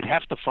vote. You would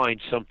have to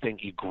find something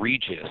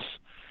egregious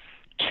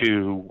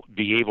to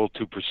be able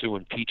to pursue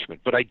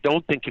impeachment. But I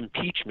don't think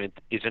impeachment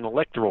is an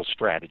electoral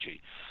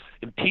strategy.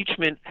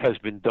 Impeachment has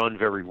been done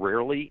very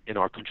rarely in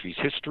our country's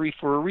history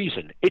for a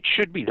reason. It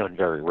should be done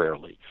very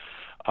rarely.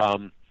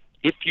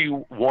 If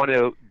you want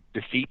to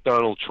defeat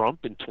Donald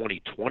Trump in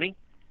 2020,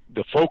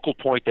 the focal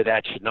point of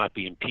that should not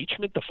be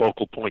impeachment. The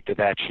focal point of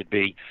that should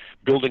be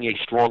building a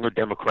stronger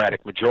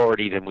Democratic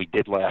majority than we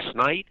did last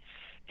night,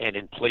 and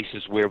in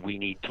places where we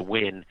need to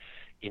win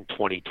in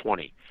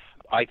 2020.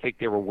 I think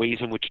there are ways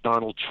in which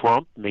Donald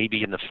Trump,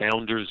 maybe in the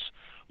founder's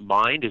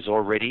mind, is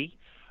already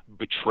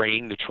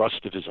betraying the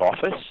trust of his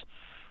office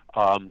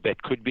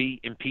that could be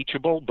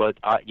impeachable. But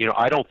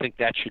I don't think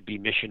that should be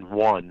mission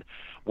one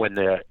when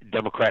the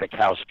Democratic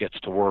House gets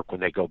to work,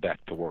 when they go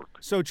back to work.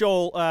 So,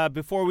 Joel,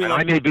 before we...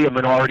 I may be a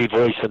minority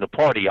voice in the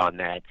party on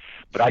that,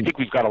 but I think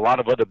we've got a lot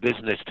of other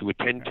business to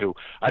attend to.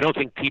 I don't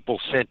think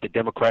people sent the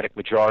Democratic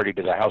majority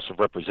to the House of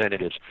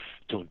Representatives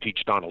to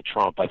impeach Donald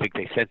Trump. I think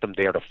they sent them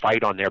there to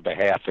fight on their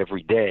behalf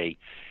every day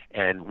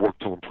and work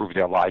to improve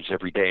their lives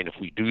every day. And if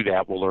we do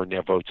that, we'll earn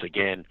their votes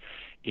again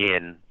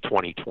in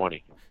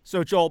 2020.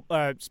 So, Joel,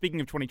 speaking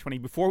of 2020,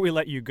 before we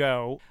let you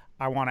go,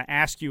 I want to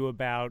ask you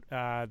about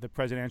the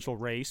presidential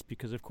race,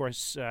 because, of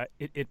course,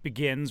 it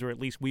begins, or at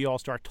least we all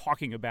start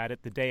talking about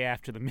it, the day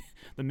after the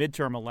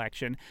midterm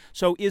election.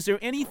 So is there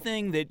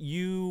anything that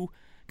you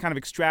kind of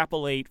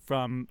extrapolate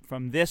from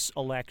this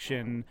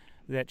election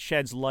that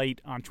sheds light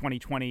on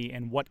 2020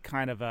 and what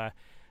kind of a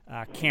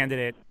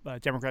candidate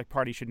Democratic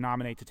Party should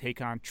nominate to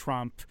take on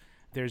Trump.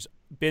 There's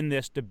been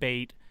this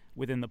debate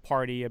within the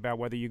party about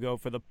whether you go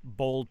for the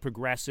bold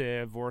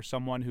progressive or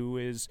someone who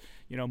is,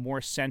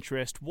 more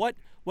centrist. What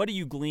do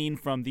you glean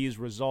from these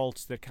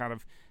results that kind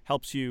of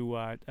helps you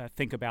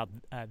think about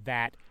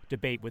that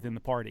debate within the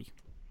party?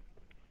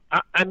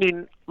 I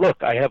mean,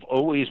 look, I have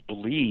always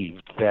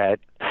believed that,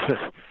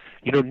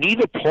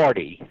 neither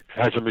party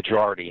has a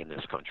majority in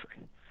this country.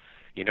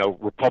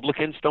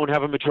 Republicans don't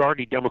have a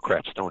majority,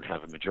 Democrats don't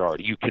have a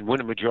majority. You can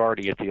win a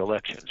majority at the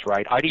elections,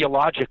 right?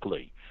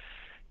 Ideologically,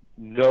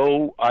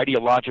 no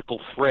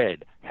ideological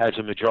thread has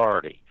a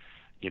majority.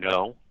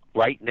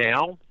 Right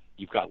now,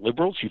 you've got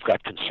liberals, you've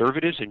got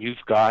conservatives, and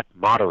you've got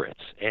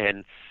moderates.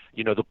 And,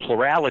 the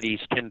pluralities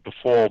tend to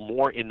fall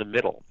more in the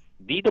middle.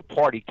 Neither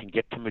party can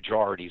get to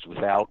majorities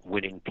without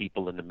winning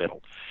people in the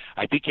middle.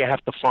 I think you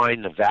have to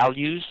find the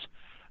values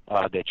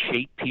that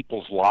shape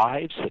people's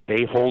lives, that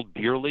they hold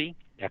dearly,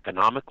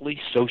 economically,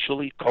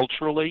 socially,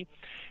 culturally,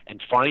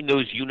 and find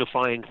those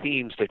unifying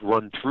themes that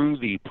run through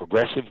the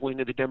progressive wing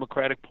of the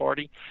Democratic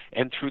Party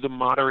and through the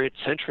moderate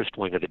centrist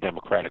wing of the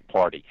Democratic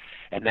Party.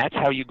 And that's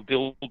how you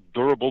build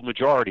durable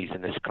majorities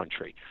in this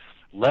country.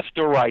 Left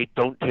or right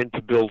don't tend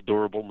to build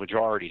durable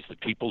majorities. The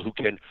people who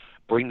can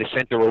bring the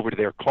center over to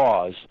their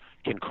cause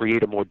can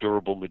create a more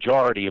durable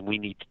majority, and we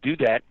need to do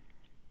that.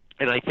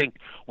 And I think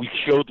we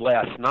showed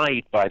last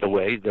night, by the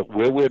way, that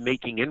where we're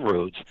making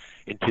inroads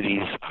into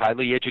these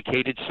highly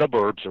educated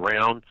suburbs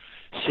around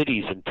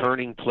cities and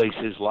turning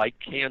places like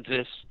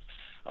Kansas,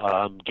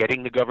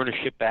 getting the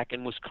governorship back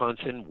in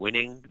Wisconsin,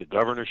 winning the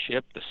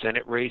governorship, the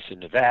Senate race in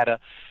Nevada,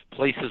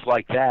 places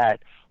like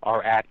that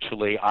are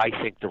actually, I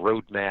think, the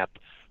roadmap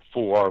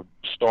for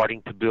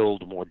starting to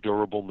build a more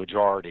durable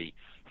majority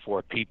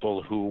for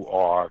people who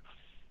are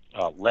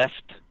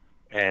left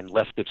and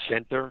left of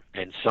center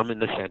and some in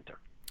the center.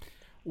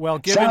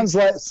 Well,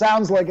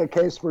 sounds like a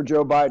case for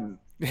Joe Biden.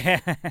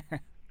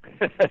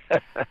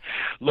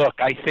 Look,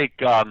 I think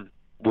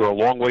we're a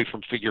long way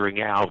from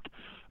figuring out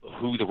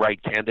who the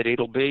right candidate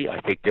will be.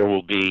 I think there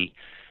will be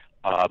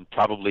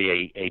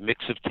probably a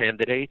mix of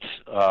candidates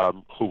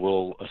who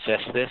will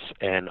assess this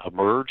and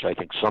emerge. I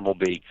think some will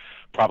be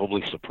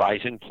probably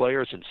surprising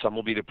players, and some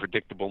will be the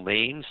predictable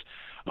names.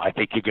 I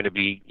think you're going to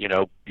be,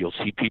 you'll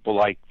see people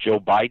like Joe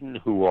Biden,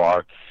 who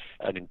are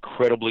an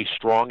incredibly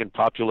strong and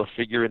popular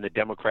figure in the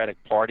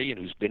Democratic Party and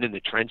who's been in the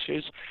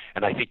trenches.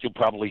 And I think you'll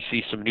probably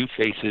see some new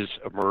faces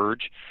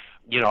emerge.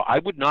 I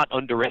would not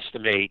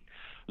underestimate,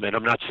 and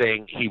I'm not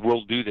saying he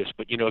will do this,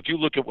 but, if you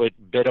look at what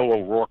Beto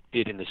O'Rourke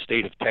did in the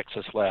state of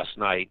Texas last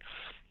night,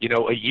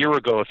 a year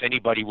ago, if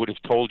anybody would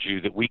have told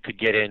you that we could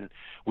get in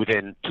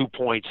within 2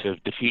 points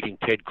of defeating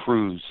Ted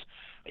Cruz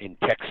in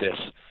Texas,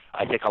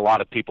 I think a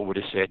lot of people would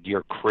have said,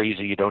 you're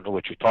crazy, you don't know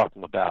what you're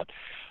talking about.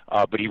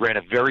 But he ran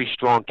a very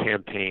strong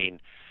campaign.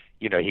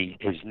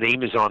 His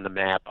name is on the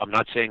map. I'm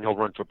not saying he'll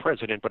run for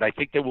president, but I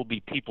think there will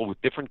be people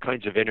with different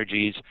kinds of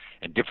energies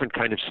and different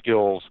kind of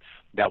skills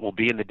that will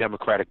be in the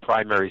Democratic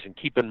primaries. And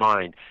keep in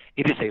mind,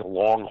 it is a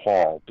long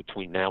haul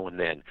between now and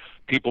then.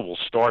 People will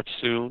start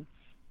soon.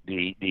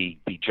 The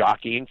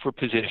jockeying for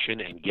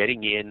position and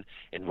getting in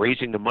and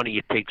raising the money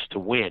it takes to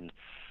win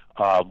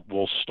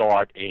will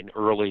start in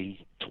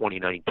early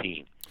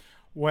 2019.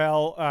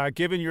 Well,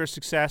 given your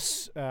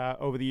success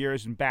over the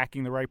years in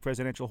backing the right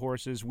presidential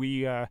horses,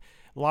 a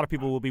lot of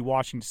people will be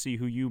watching to see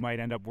who you might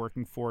end up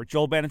working for.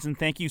 Joel Benenson,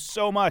 thank you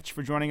so much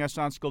for joining us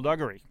on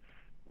Skullduggery.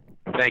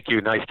 Thank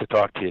you. Nice to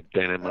talk to you,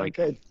 Dan and Mike.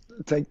 Okay.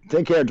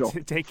 Take care, Joel.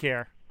 Take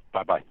care.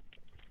 Bye-bye.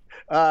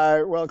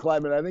 Well,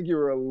 Clyburn, I think you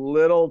were a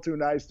little too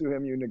nice to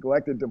him. You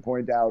neglected to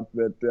point out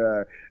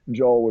that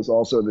Joel was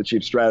also the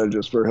chief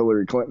strategist for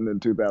Hillary Clinton in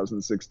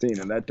 2016,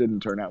 and that didn't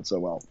turn out so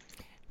well.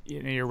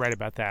 You're right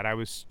about that. I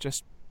was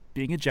just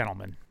being a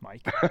gentleman,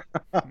 Mike.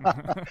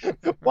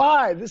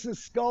 Why? This is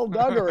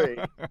Skullduggery.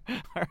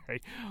 All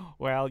right.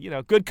 Well,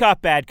 good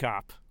cop, bad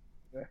cop.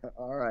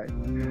 All right.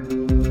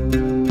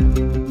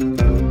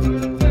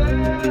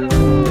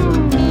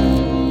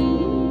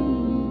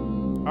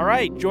 All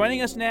right.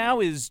 Joining us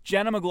now is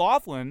Jenna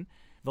McLaughlin,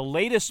 the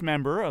latest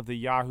member of the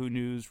Yahoo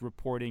News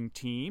reporting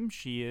team.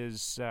 She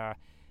is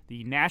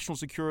the National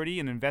Security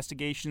and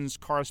Investigations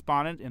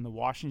correspondent in the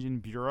Washington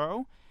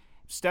Bureau.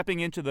 Stepping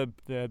into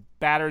the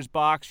batter's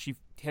box, she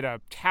hit a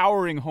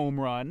towering home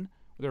run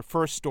with her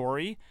first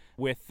story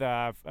with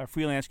a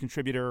freelance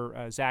contributor,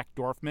 Zach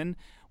Dorfman,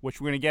 which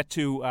we're going to get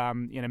to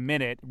in a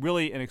minute.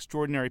 Really an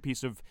extraordinary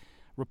piece of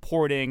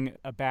reporting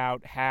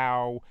about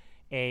how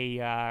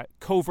a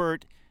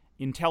covert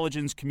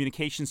intelligence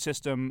communication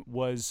system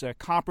was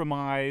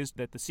compromised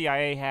that the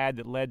CIA had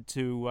that led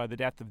to the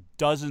death of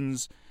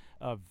dozens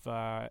of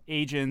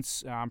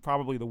agents,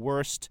 probably the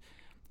worst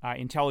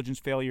intelligence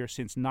failure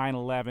since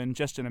 9/11.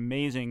 Just an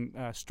amazing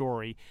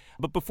story.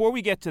 But before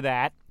we get to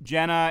that,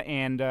 Jenna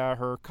and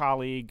her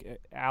colleague,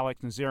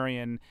 Alex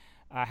Nazarian,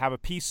 have a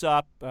piece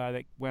up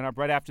that went up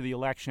right after the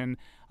election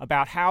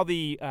about how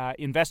the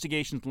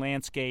investigations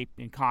landscape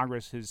in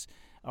Congress has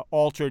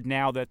altered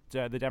now that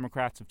the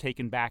Democrats have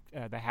taken back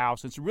the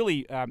House. It's a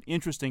really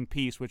interesting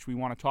piece, which we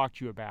want to talk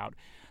to you about.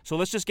 So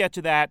let's just get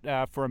to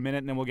that for a minute,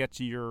 and then we'll get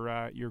to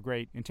your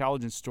great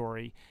intelligence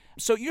story.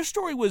 So your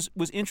story was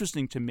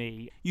interesting to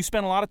me. You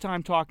spent a lot of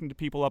time talking to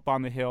people up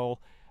on the Hill,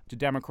 to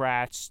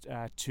Democrats,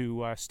 to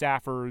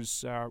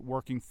staffers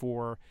working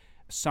for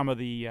some of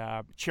the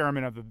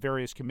chairmen of the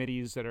various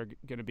committees that are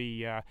going to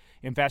be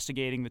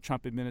investigating the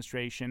Trump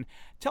administration.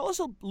 Tell us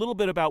a little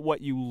bit about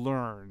what you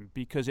learned,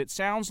 because it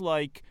sounds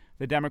like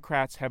the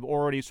Democrats have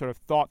already sort of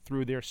thought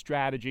through their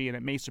strategy, and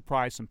it may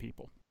surprise some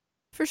people.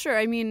 For sure.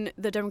 I mean,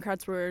 the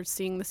Democrats were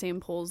seeing the same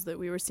polls that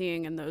we were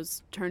seeing, and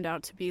those turned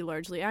out to be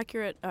largely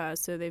accurate.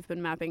 So they've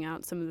been mapping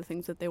out some of the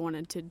things that they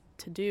wanted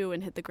to do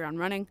and hit the ground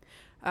running.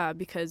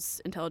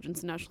 Because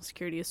intelligence and national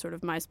security is sort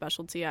of my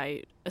specialty,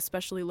 I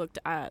especially looked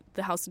at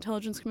the House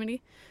Intelligence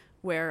Committee,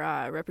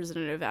 where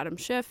Representative Adam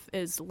Schiff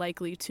is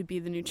likely to be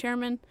the new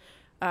chairman.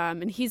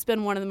 And he's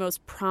been one of the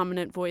most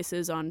prominent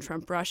voices on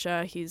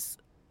Trump-Russia. He's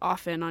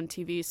often on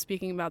TV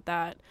speaking about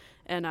that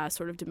and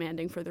sort of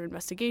demanding further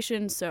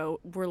investigation. So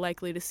we're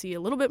likely to see a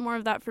little bit more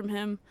of that from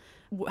him.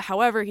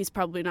 However, he's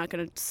probably not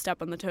going to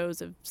step on the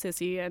toes of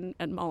Sisi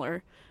and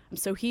Mueller.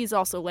 So he's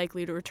also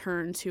likely to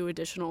return to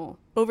additional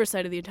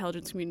oversight of the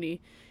intelligence community.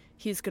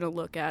 He's going to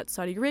look at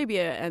Saudi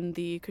Arabia and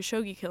the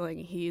Khashoggi killing.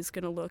 He's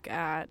going to look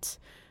at,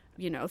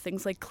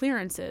 things like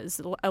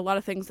clearances, a lot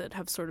of things that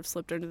have sort of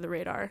slipped under the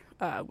radar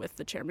with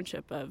the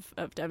chairmanship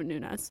of Devin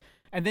Nunes.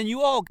 And then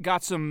you all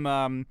got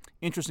some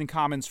interesting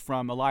comments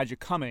from Elijah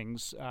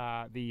Cummings,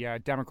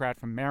 the Democrat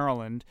from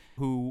Maryland,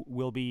 who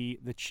will be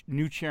the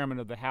new chairman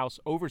of the House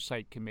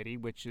Oversight Committee,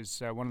 which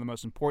is one of the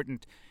most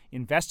important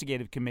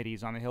investigative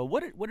committees on the Hill.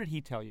 What did he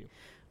tell you?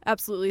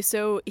 Absolutely.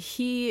 So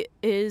he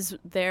is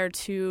there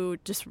to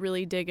just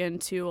really dig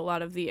into a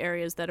lot of the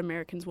areas that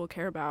Americans will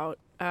care about.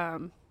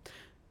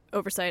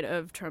 Oversight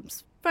of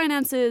Trump's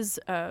finances,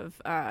 of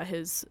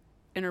his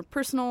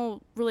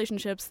interpersonal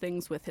relationships,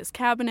 things with his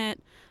cabinet,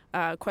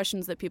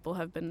 questions that people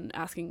have been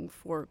asking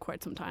for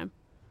quite some time.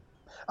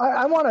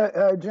 I want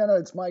to, Jenna,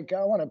 it's Mike,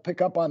 I want to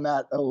pick up on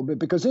that a little bit,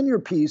 because in your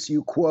piece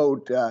you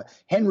quote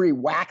Henry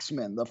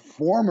Waxman, the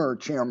former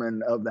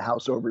chairman of the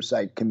House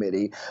Oversight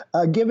Committee,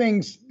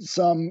 giving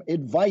some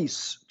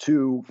advice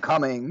to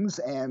Cummings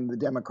and the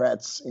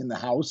Democrats in the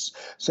House,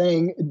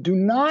 saying, do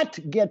not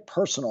get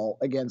personal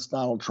against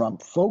Donald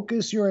Trump.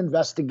 Focus your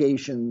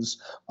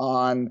investigations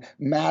on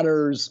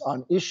matters,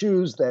 on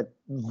issues that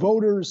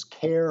voters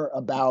care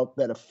about,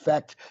 that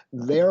affect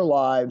their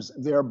lives,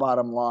 their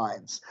bottom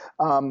lines.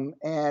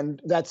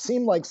 And that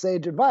seemed like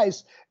sage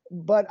advice.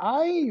 But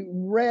I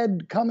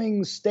read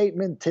Cummings'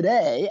 statement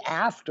today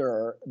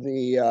after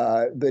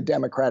the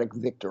Democratic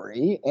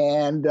victory,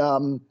 and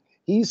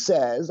he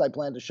says, I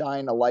plan to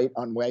shine a light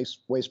on waste,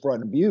 fraud,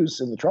 and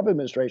abuse in the Trump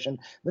administration.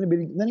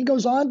 Then he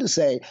goes on to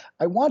say,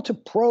 I want to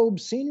probe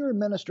senior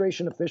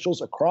administration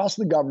officials across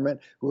the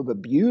government who have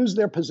abused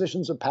their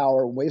positions of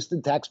power,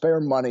 wasted taxpayer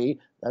money,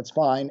 that's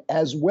fine,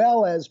 as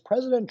well as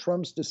President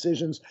Trump's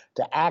decisions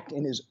to act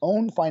in his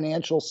own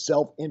financial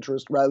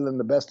self-interest rather than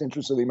the best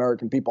interest of the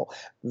American people.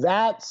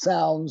 That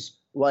sounds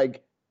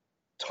like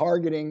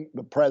targeting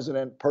the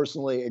president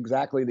personally,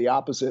 exactly the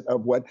opposite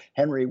of what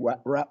Henry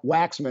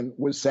Waxman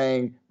was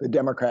saying the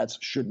Democrats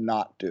should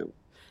not do.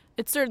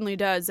 It certainly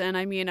does. And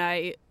I mean,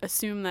 I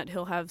assume that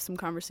he'll have some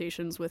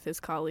conversations with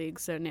his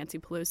colleagues, Nancy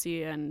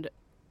Pelosi, and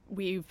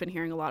we've been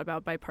hearing a lot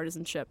about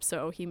bipartisanship,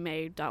 so he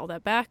may dial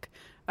that back.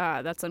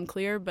 That's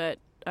unclear, but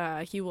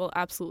he will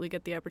absolutely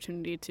get the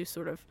opportunity to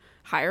sort of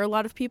hire a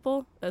lot of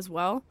people as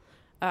well.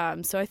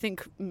 So I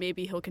think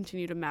maybe he'll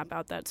continue to map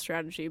out that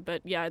strategy.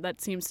 But yeah,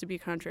 that seems to be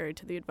contrary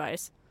to the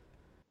advice.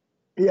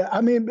 Yeah,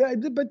 I mean,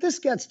 but this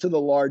gets to the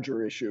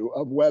larger issue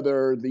of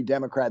whether the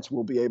Democrats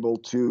will be able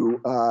to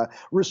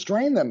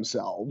restrain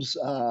themselves,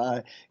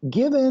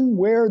 given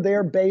where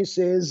their base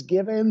is,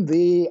 given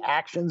the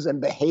actions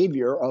and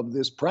behavior of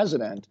this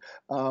president.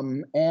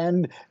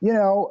 And,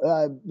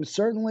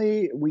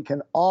 certainly we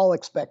can all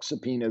expect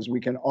subpoenas. We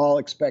can all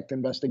expect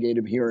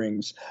investigative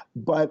hearings.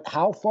 But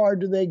how far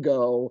do they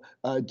go?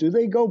 Do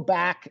they go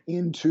back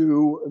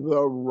into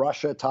the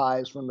Russia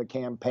ties from the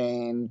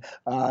campaign?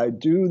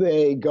 Do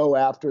they go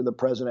after the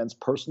president's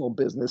personal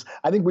business?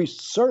 I think we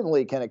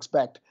certainly can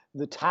expect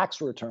the tax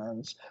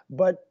returns.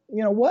 But,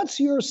 what's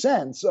your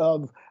sense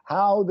of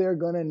how they're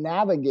going to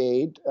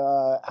navigate,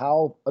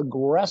 how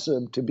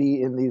aggressive to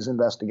be in these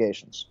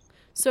investigations?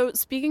 So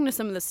speaking to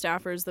some of the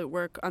staffers that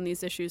work on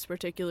these issues,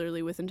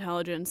 particularly with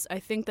intelligence, I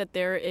think that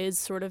there is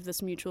sort of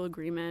this mutual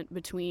agreement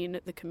between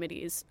the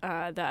committees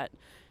that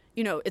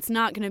it's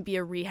not going to be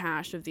a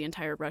rehash of the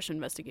entire Russia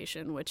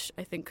investigation, which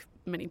I think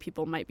many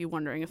people might be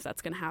wondering if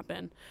that's going to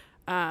happen.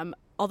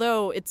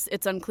 Although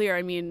it's unclear.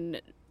 I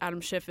mean,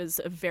 Adam Schiff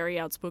is a very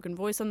outspoken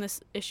voice on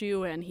this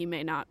issue, and he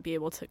may not be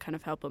able to kind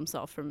of help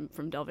himself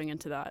from delving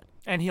into that.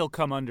 And he'll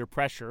come under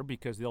pressure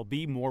because there'll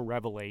be more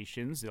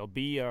revelations. There'll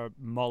be a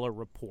Mueller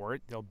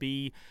report. There'll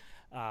be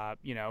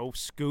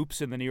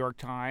scoops in the New York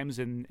Times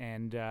and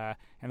the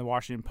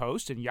Washington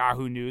Post and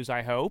Yahoo News,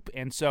 I hope.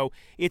 And so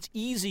it's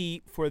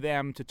easy for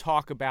them to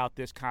talk about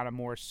this kind of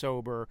more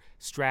sober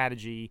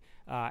strategy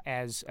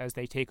as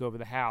they take over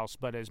the House.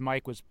 But as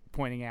Mike was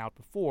pointing out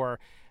before,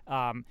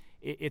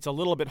 it's a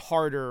little bit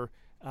harder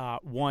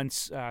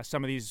once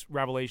some of these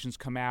revelations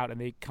come out and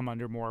they come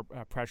under more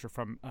pressure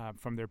from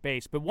their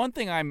base. But one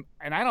thing and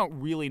I don't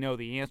really know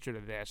the answer to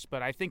this,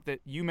 but I think that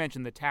you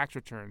mentioned the tax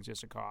returns,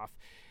 Isikoff.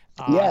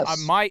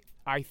 Yes.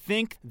 I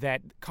think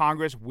that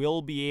Congress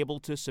will be able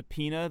to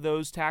subpoena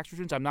those tax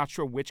returns. I'm not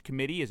sure which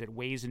committee. Is it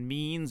Ways and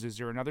Means? Is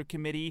there another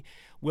committee?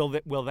 Will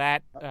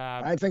that?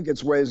 I think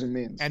it's Ways and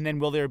Means. And then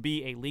will there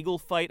be a legal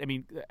fight? I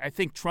mean, I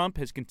think Trump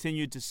has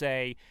continued to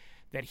say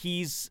that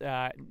he's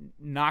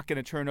not going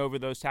to turn over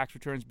those tax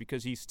returns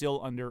because he's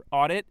still under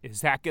audit.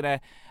 Is that going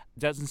to?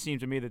 Doesn't seem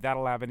to me that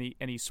that'll have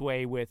any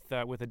sway with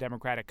a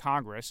Democratic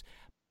Congress.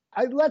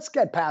 Let's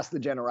get past the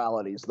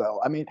generalities, though.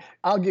 I mean,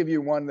 I'll give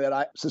you one that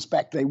I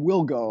suspect they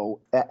will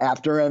go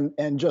after,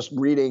 and just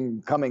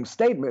reading Cummings'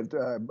 statement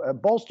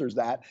bolsters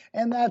that,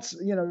 and that's,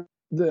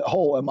 the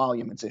whole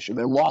emoluments issue.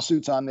 There are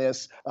lawsuits on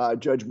this.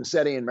 Judge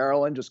Massetti in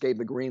Maryland just gave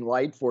the green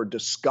light for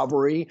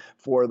discovery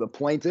for the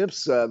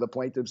plaintiffs. The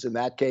plaintiffs in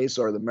that case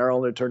are the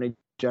Maryland Attorney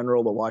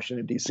General, the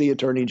Washington, D.C.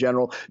 Attorney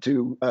General,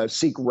 to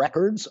seek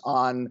records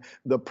on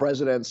the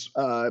president's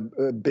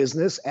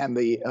business and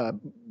the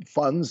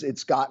funds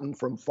it's gotten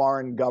from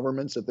foreign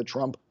governments at the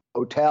Trump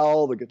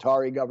Hotel. The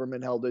Qatari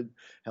government held an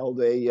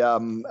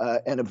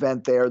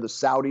event there. The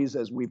Saudis,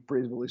 as we've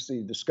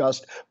previously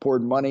discussed,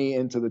 poured money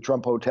into the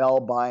Trump Hotel,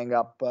 buying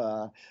up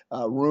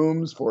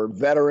rooms for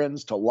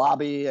veterans to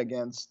lobby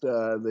against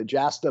the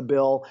JASTA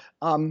bill.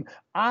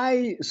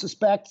 I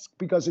suspect,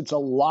 because it's a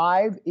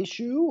live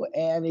issue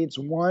and it's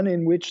one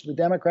in which the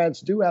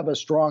Democrats do have a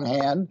strong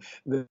hand,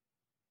 the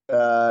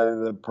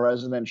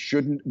president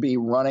shouldn't be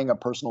running a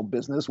personal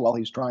business while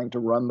he's trying to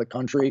run the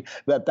country,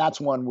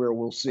 that's one where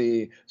we'll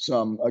see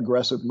some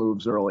aggressive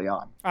moves early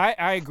on.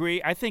 I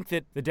agree. I think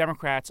that the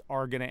Democrats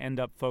are going to end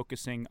up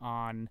focusing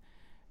on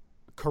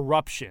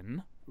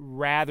corruption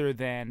rather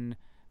than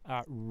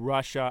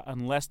Russia,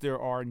 unless there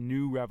are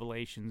new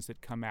revelations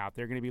that come out.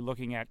 They're going to be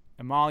looking at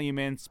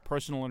emoluments,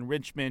 personal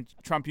enrichment,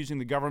 Trump using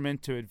the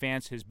government to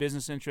advance his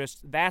business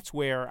interests. That's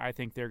where I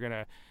think they're going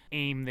to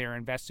aim their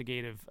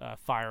investigative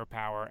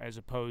firepower, as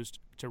opposed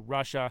to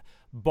Russia,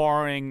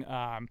 barring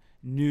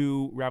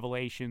new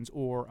revelations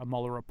or a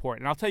Mueller report.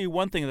 And I'll tell you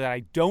one thing that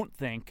I don't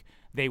think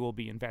they will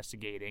be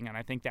investigating, and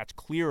I think that's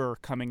clearer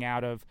coming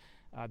out of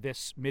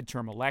this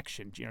midterm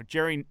election.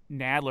 Jerry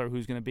Nadler,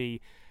 who's going to be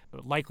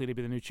likely to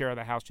be the new chair of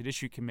the House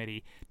Judiciary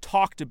Committee,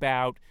 talked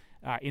about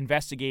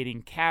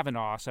investigating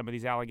Kavanaugh, some of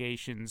these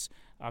allegations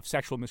of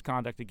sexual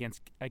misconduct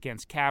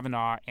against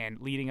Kavanaugh,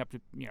 and leading up to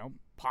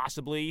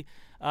possibly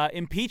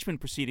impeachment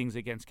proceedings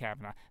against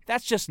Kavanaugh.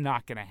 That's just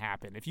not going to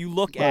happen. If you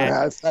look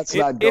at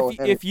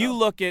if you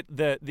look at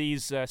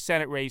these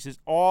Senate races,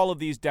 all of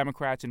these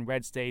Democrats in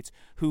red states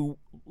who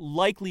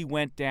likely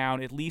went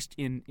down, at least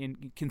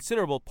in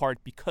considerable part,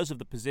 because of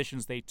the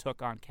positions they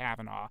took on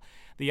Kavanaugh.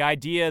 The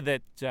idea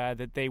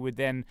that they would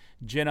then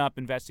gin up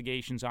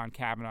investigations on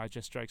Kavanaugh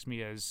just strikes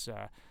me as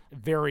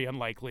very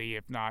unlikely,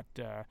 if not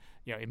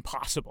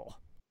impossible.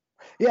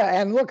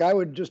 Yeah, and look, I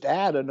would just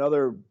add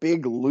another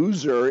big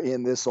loser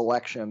in this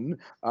election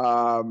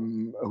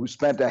who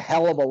spent a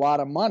hell of a lot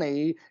of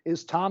money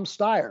is Tom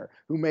Steyer,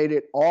 who made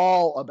it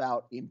all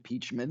about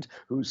impeachment,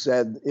 who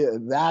said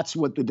that's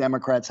what the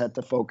Democrats had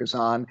to focus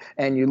on.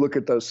 And you look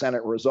at those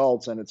Senate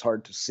results, and it's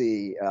hard to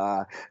see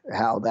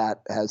how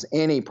that has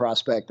any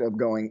prospect of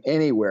going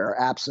anywhere,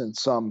 absent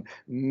some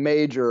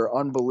major,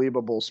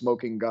 unbelievable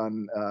smoking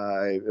gun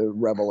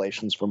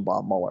revelations from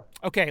Bob Mueller.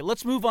 Okay,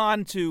 let's move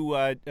on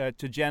to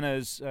Jenna's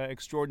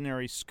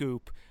extraordinary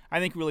scoop. I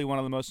think really one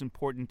of the most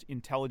important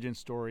intelligence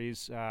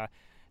stories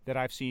that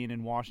I've seen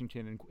in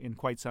Washington in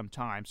quite some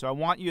time. So I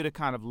want you to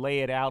kind of lay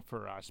it out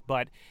for us.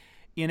 But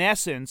in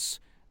essence,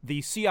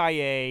 the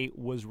CIA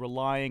was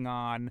relying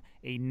on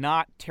a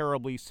not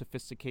terribly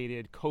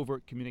sophisticated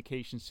covert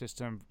communication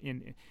system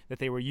that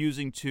they were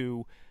using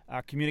to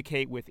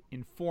communicate with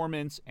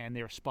informants and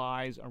their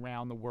spies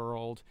around the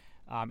world.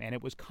 And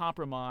it was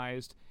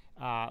compromised,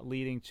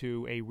 leading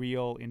to a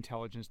real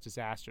intelligence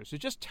disaster. So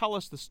just tell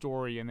us the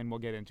story, and then we'll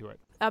get into it.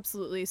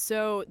 Absolutely.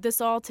 So this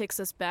all takes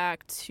us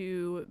back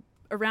to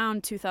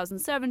around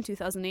 2007,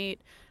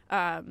 2008.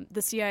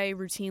 The CIA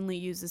routinely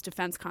uses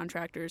defense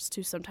contractors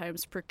to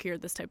sometimes procure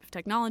this type of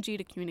technology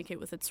to communicate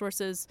with its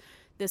sources.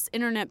 This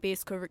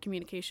internet-based covert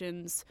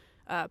communications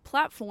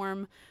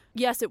platform,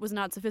 yes, it was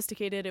not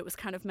sophisticated. It was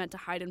kind of meant to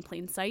hide in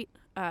plain sight,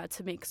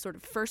 to make sort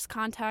of first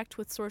contact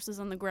with sources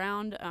on the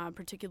ground,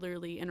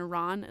 particularly in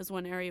Iran is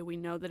one area we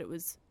know that it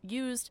was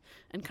used,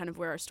 and kind of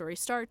where our story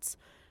starts.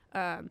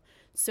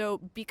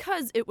 So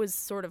because it was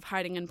sort of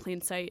hiding in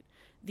plain sight,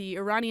 the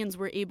Iranians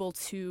were able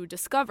to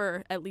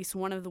discover at least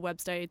one of the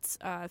websites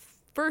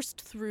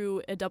first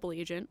through a double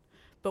agent,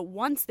 But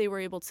once they were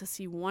able to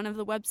see one of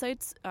the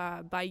websites,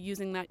 by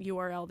using that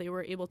URL, they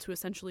were able to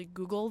essentially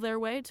Google their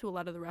way to a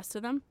lot of the rest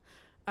of them,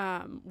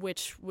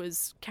 which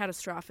was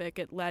catastrophic.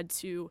 It led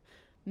to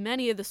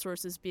many of the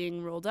sources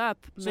being rolled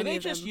up. So they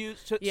just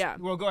used...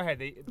 Well, go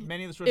ahead.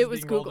 Many of the sources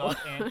being Google. rolled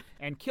up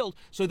and killed.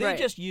 So they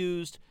just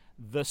used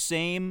the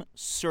same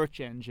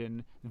search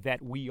engine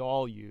that we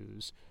all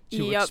use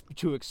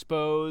to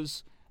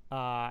expose,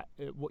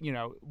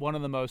 one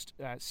of the most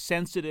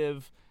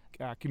sensitive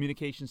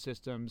communication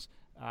systems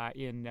that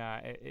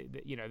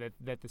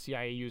the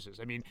CIA uses.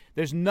 I mean,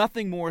 there's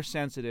nothing more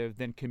sensitive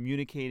than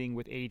communicating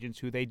with agents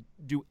who they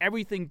do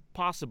everything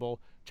possible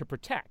to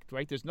protect,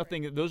 right? There's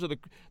nothing. Those are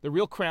the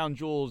real crown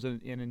jewels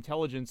in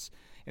intelligence,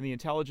 in the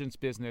intelligence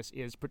business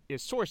is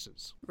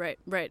sources. Right,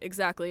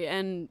 exactly.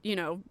 And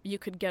you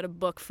could get a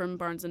book from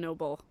Barnes and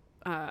Noble,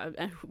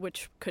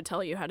 which could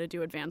tell you how to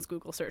do advanced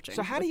Google searching.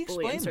 So how do you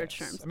explain search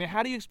this? terms. I mean,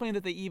 how do you explain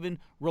that they even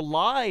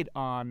relied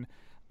on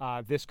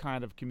this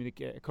kind of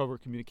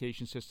covert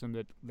communication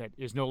system that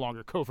is no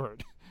longer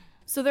covert?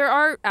 So there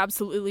are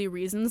absolutely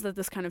reasons that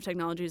this kind of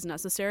technology is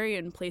necessary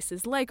in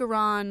places like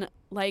Iran,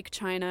 like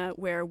China,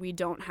 where we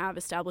don't have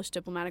established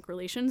diplomatic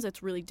relations.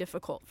 It's really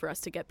difficult for us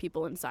to get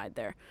people inside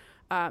there.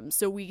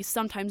 So we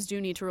sometimes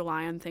do need to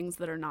rely on things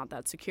that are not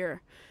that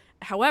secure.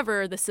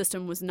 However, the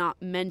system was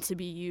not meant to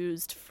be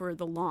used for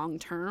the long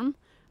term.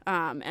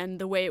 And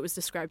the way it was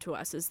described to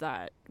us is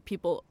that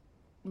people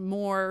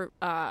relied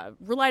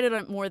on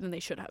it more than they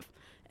should have.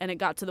 And it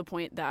got to the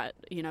point that,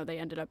 they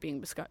ended up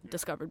being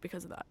discovered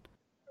because of that.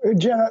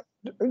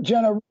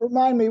 Jenna,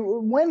 remind me,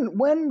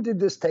 when did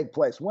this take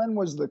place? When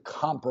was the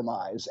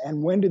compromise,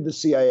 and when did the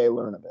CIA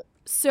learn of it?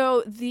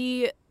 So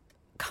the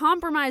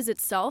compromise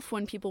itself,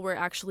 when people were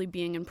actually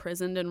being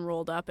imprisoned and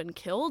rolled up and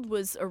killed,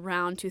 was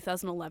around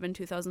 2011,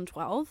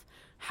 2012.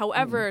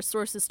 However,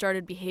 sources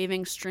started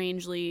behaving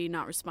strangely,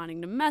 not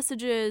responding to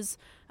messages,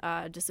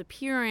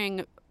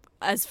 disappearing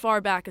as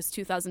far back as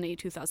 2008,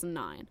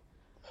 2009.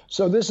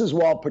 So this is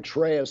while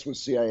Petraeus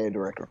was CIA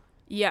director?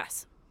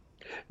 Yes.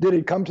 Did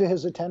it come to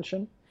his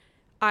attention?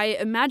 I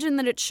imagine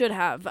that it should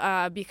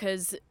have,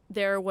 because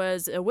there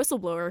was a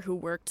whistleblower who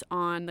worked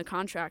on the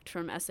contract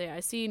from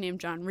SAIC named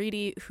John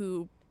Reedy,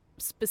 who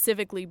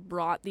specifically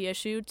brought the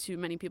issue to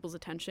many people's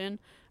attention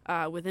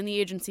within the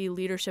agency,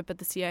 leadership at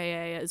the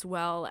CIA, as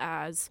well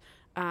as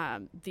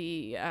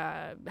the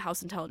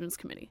House Intelligence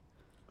Committee.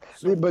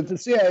 But the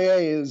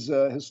CIA is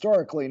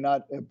historically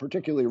not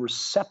particularly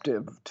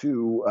receptive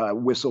to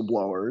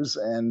whistleblowers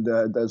and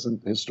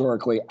doesn't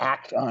historically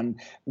act on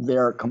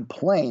their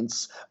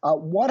complaints.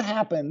 What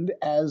happened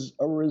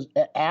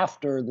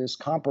after this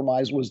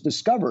compromise was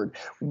discovered?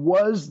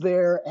 Was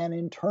there an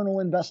internal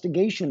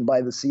investigation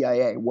by the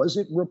CIA? Was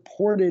it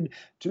reported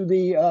to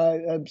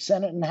the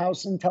Senate and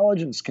House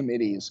Intelligence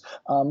Committees?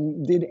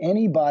 Did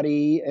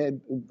anybody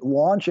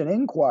launch an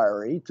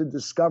inquiry to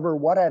discover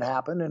what had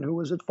happened and who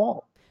was at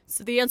fault?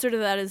 So the answer to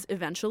that is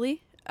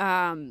eventually.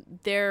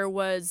 There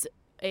was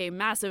a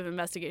massive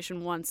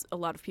investigation once a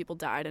lot of people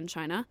died in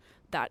China.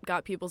 That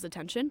got people's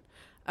attention.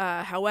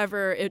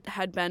 However, it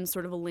had been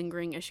sort of a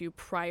lingering issue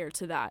prior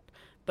to that.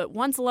 But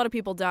once a lot of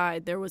people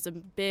died, there was a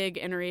big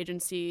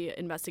interagency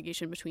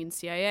investigation between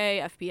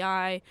CIA,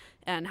 FBI,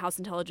 and House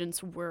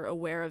Intelligence were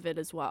aware of it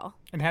as well.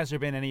 And has there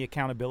been any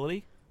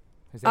accountability?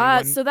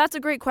 So that's a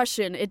great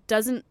question. It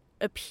doesn't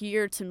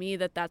appear to me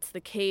that that's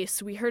the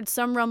case. We heard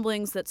some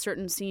rumblings that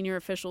certain senior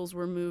officials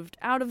were moved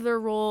out of their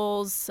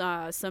roles.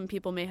 Some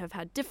people may have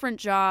had different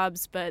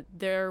jobs, but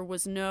there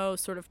was no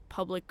sort of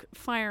public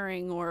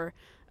firing or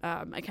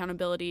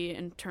accountability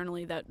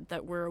internally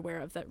that we're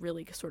aware of that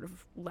really sort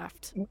of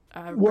left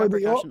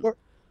repercussions.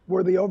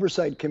 Were the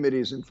oversight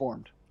committees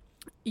informed?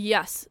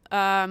 Yes,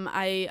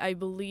 I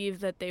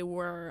believe that they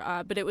were,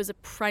 but it was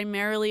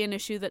primarily an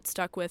issue that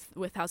stuck with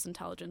House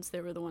Intelligence.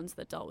 They were the ones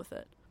that dealt with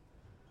it.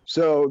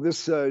 So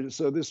this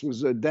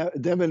was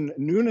Devin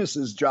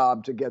Nunes's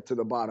job to get to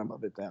the bottom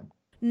of it then?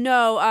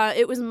 No,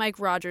 it was Mike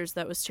Rogers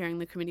that was chairing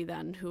the committee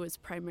then who was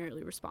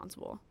primarily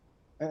responsible.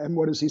 And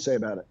what does he say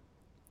about it?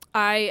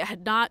 I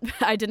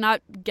did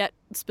not get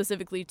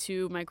specifically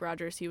to Mike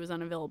Rogers. He was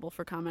unavailable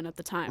for comment at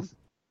the time.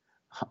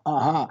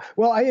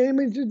 Well, I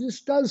mean,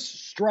 this does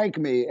strike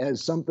me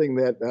as something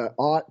that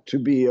ought to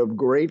be of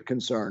great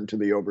concern to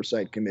the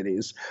oversight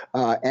committees,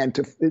 and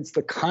it's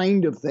the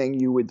kind of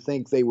thing you would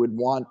think they would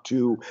want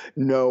to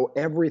know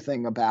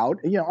everything about.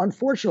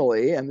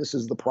 Unfortunately, and this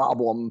is the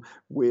problem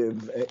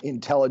with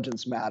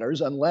intelligence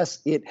matters,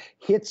 unless it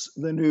hits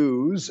the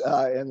news,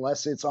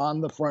 unless it's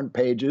on the front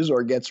pages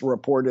or gets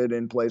reported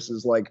in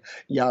places like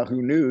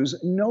Yahoo News,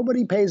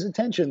 nobody pays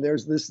attention.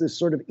 There's this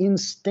sort of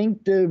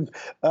instinctive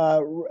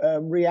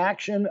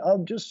reaction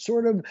of just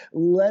sort of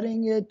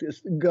letting it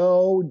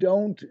go.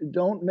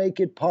 Don't make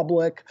it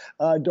public.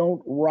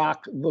 Don't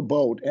rock the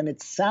boat. And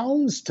it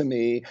sounds to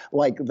me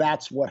like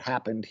that's what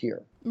happened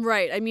here.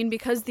 Right. I mean,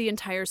 because the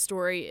entire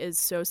story is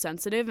so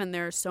sensitive and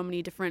there are so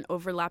many different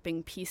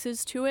overlapping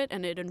pieces to it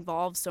and it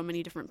involves so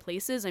many different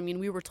places. I mean,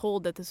 we were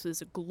told that this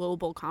was a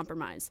global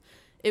compromise.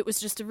 It was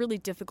just a really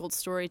difficult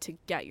story to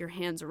get your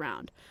hands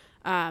around.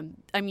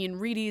 I mean,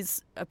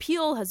 Reedy's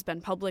appeal has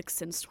been public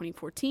since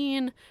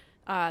 2014.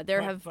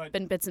 There have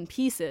been bits and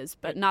pieces,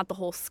 but not the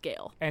whole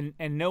scale. And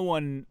no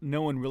one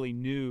really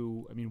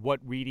knew. I mean, what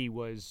Reedy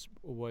was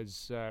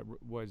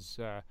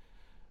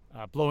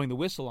blowing the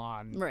whistle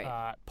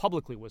on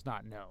publicly was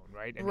not known,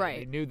 right? I mean, right.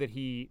 They knew that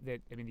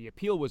the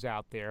appeal was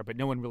out there, but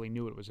no one really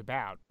knew what it was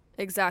about.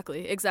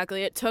 Exactly.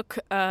 It took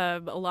a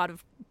lot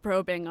of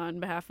probing on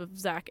behalf of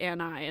Zach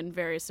and I in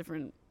various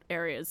different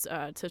areas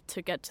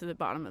to get to the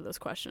bottom of those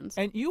questions.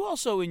 And you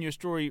also, in your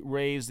story,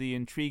 raise the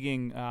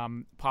intriguing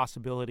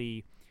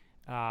possibility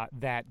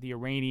that the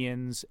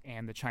Iranians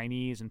and the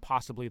Chinese and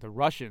possibly the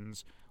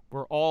Russians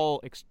were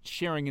all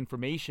sharing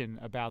information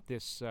about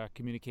this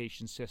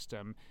communication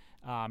system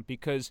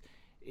because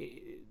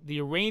the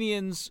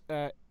Iranians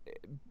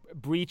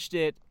breached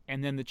it,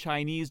 and then the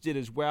Chinese did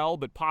as well,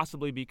 but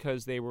possibly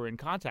because they were in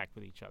contact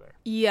with each other.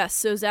 Yes,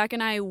 so Zach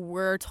and I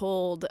were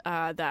told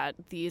that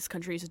these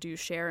countries do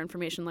share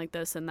information like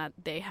this, and that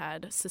they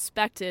had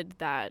suspected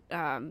that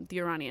the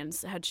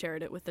Iranians had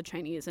shared it with the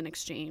Chinese in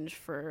exchange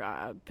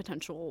for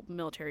potential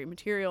military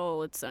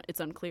material. It's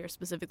unclear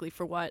specifically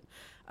for what,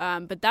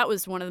 but that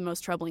was one of the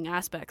most troubling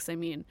aspects. I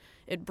mean,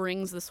 it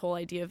brings this whole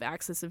idea of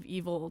axis of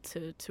evil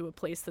to a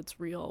place that's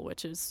real,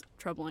 which is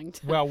troubling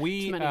to Well, to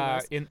many of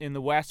us. in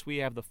the West, we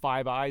have the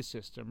Five Eyes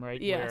system,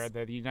 right? Yes.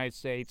 Where the United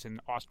States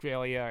and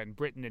Australia and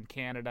Britain and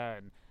Canada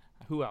and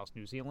who else?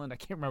 New Zealand? I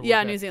can't remember.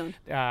 Yeah, New Zealand.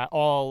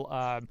 All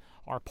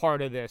are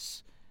part of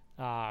this,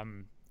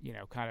 kind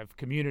of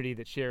community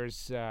that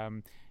shares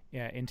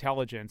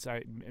intelligence.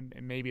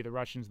 Maybe the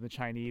Russians and the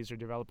Chinese are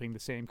developing the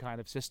same kind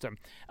of system.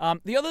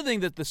 The other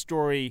thing that the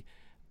story,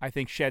 I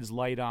think, sheds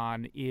light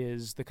on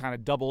is the kind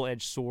of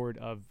double-edged sword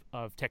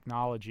of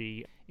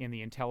technology in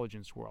the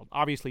intelligence world.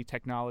 Obviously,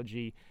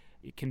 technology,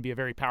 it can be a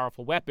very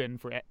powerful weapon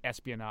for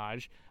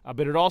espionage,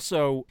 but it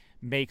also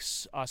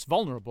makes us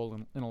vulnerable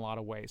in a lot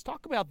of ways.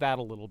 Talk about that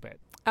a little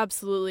bit.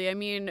 Absolutely. I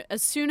mean,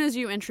 as soon as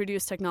you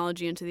introduce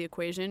technology into the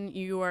equation,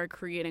 you are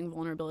creating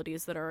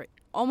vulnerabilities that are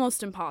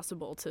almost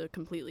impossible to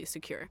completely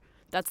secure.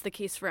 That's the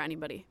case for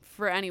anybody,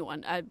 for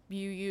anyone.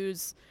 You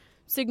use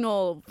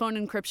Signal, phone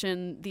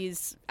encryption,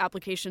 these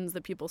applications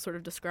that people sort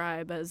of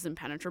describe as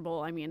impenetrable.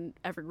 I mean,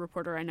 every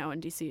reporter I know in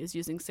D.C. is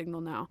using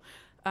Signal now.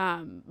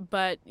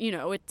 But,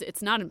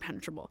 it's not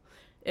impenetrable.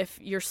 If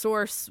your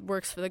source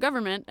works for the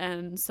government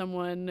and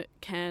someone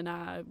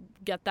can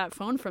get that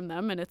phone from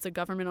them and it's a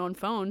government-owned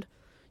phone,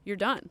 you're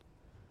done.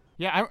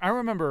 Yeah, I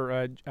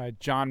remember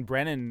John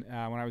Brennan,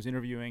 when I was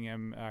interviewing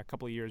him a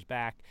couple of years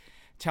back,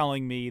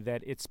 telling me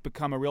that it's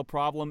become a real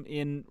problem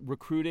in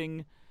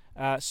recruiting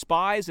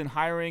spies and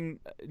hiring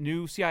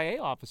new CIA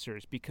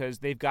officers because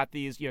they've got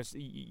these,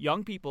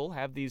 young people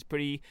have these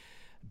pretty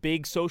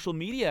big social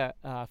media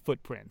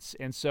footprints.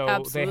 And so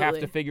Absolutely. They have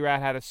to figure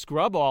out how to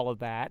scrub all of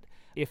that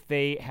if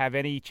they have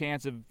any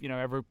chance of,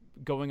 ever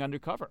going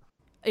undercover.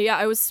 Yeah,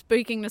 I was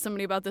speaking to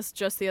somebody about this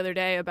just the other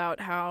day about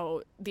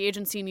how the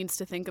agency needs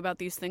to think about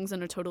these things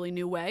in a totally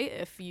new way.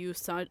 If you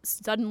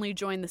suddenly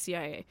join the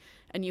CIA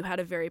and you had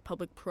a very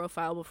public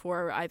profile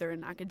before, either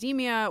in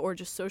academia or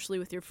just socially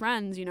with your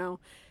friends,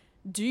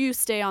 do you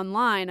stay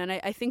online? And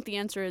I think the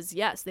answer is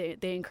yes. They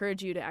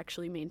encourage you to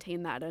actually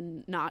maintain that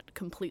and not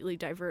completely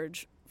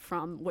diverge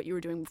from what you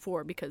were doing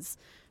before, because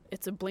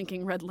it's a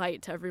blinking red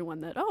light to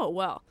everyone that, oh,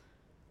 well,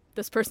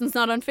 this person's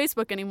not on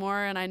Facebook anymore,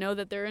 and I know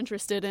that they're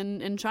interested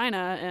in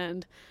China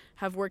and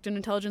have worked in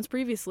intelligence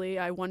previously.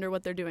 I wonder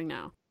what they're doing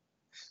now.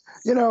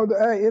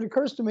 It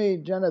occurs to me,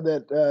 Jenna,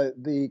 that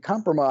the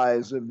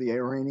compromise of the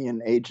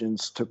Iranian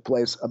agents took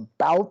place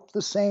about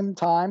the same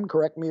time.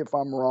 Correct me if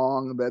I'm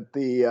wrong, that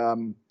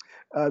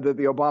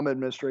the Obama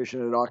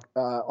administration had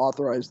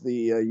authorized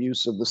the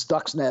use of the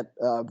Stuxnet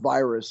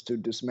virus to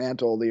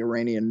dismantle the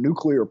Iranian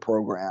nuclear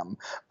program.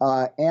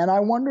 And I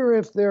wonder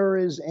if there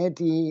is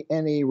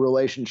any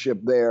relationship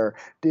there.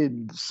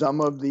 Did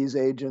some of these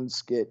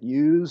agents get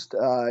used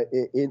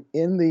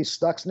in the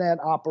Stuxnet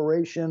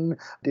operation?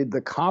 Did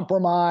the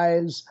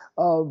compromise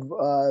of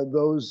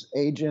those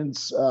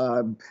agents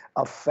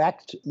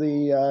affect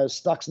the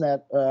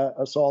Stuxnet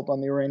assault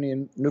on the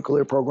Iranian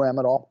nuclear program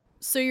at all?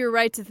 So you're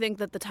right to think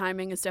that the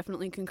timing is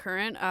definitely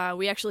concurrent.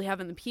 We actually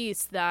have in the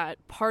piece that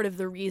part of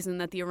the reason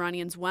that the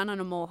Iranians went on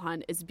a mole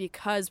hunt is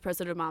because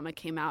President Obama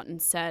came out and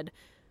said,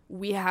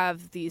 we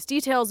have these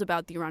details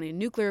about the Iranian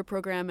nuclear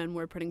program and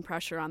we're putting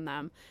pressure on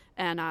them.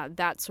 And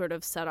that sort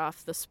of set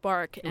off the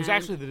spark. It was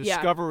actually the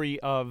discovery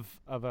of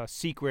a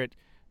secret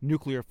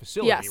nuclear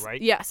facility,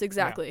 right? Yes,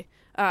 exactly.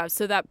 Yeah.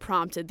 So that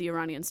prompted the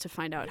Iranians to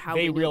find out how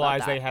they we knew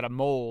realized about that. they had a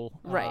mole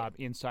right.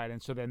 inside,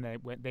 and so then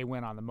they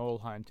went on the mole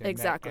hunt. And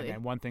exactly. And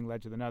then one thing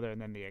led to another,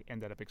 and then they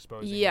ended up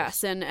exposing.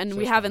 Yes, and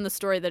we have in the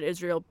story that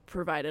Israel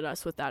provided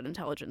us with that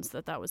intelligence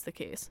that was the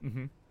case.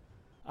 Mm-hmm.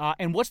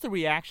 And what's the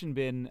reaction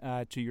been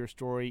to your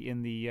story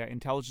in the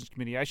intelligence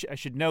community? I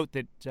should note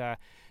that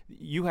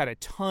you had a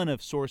ton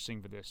of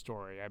sourcing for this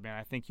story. I mean,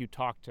 I think you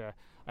talked to.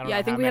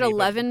 I think we had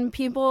 11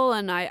 people,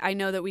 and I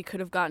know that we could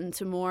have gotten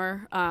to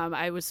more.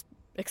 I was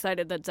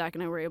excited that Zach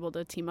and I were able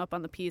to team up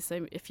on the piece.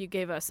 If you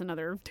gave us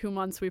another 2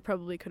 months, we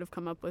probably could have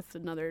come up with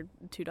another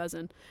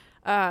 24.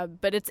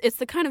 But it's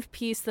the kind of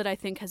piece that I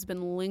think has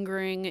been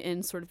lingering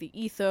in sort of the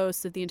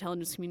ethos of the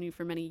intelligence community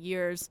for many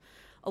years.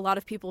 A lot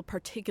of people,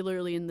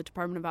 particularly in the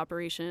Department of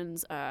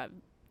Operations,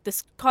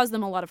 this caused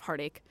them a lot of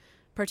heartache,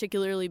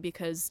 particularly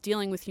because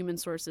dealing with human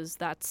sources,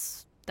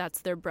 that's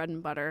their bread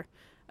and butter.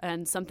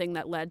 And something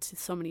that led to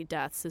so many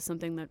deaths is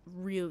something that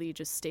really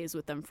just stays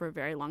with them for a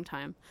very long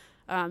time.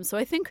 So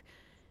I think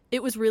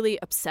it was really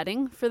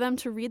upsetting for them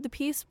to read the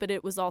piece, but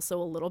it was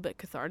also a little bit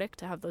cathartic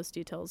to have those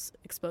details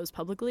exposed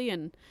publicly.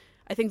 And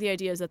I think the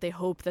idea is that they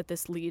hope that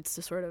this leads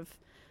to sort of,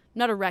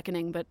 not a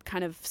reckoning, but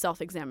kind of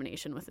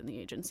self-examination within the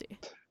agency.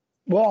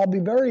 Well, I'll be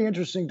very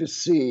interesting to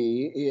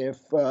see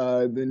if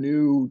the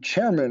new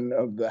chairman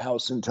of the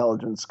House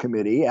Intelligence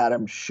Committee,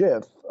 Adam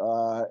Schiff,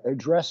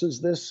 addresses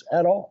this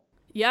at all.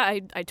 Yeah,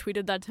 I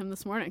tweeted that to him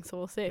this morning, so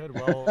we'll see. Good.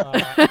 Well,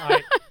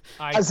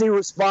 has he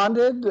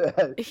responded?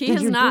 He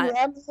has not.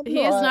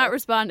 He has not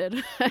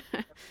responded.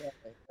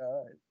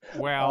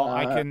 Well,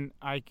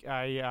 I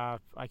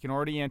can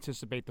already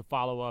anticipate the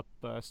follow-up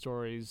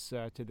stories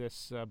to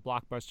this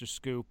blockbuster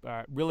scoop.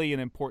 Really an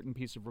important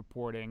piece of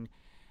reporting.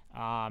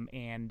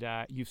 And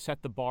you've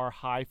set the bar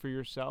high for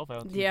yourself. I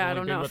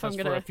don't know if I'm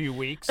gonna for a few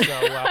weeks.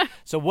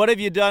 So what have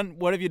you done?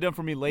 What have you done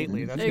for me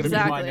lately? That's going to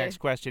be my next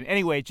question.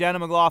 Anyway, Jenna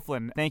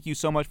McLaughlin, thank you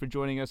so much for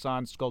joining us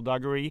on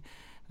Skullduggery.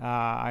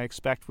 I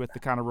expect with the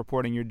kind of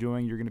reporting you're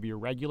doing, you're going to be a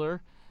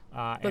regular.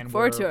 Look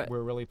forward to it.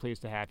 We're really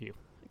pleased to have you.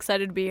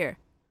 Excited to be here.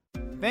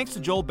 Thanks to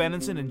Joel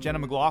Benenson and Jenna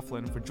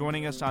McLaughlin for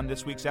joining us on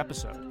this week's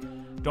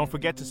episode. Don't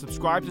forget to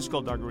subscribe to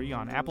Skullduggery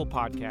on Apple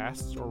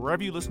Podcasts or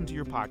wherever you listen to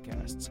your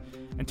podcasts.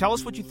 And tell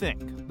us what you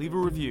think. Leave a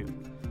review.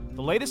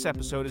 The latest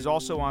episode is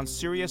also on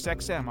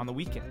SiriusXM on the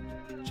weekend.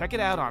 Check it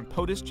out on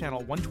POTUS Channel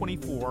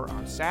 124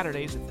 on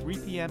Saturdays at 3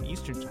 p.m.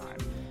 Eastern Time,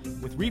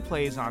 with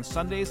replays on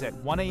Sundays at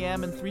 1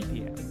 a.m. and 3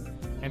 p.m.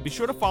 And be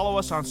sure to follow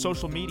us on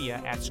social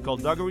media at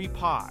Skullduggery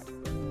Pod.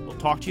 We'll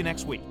talk to you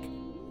next week.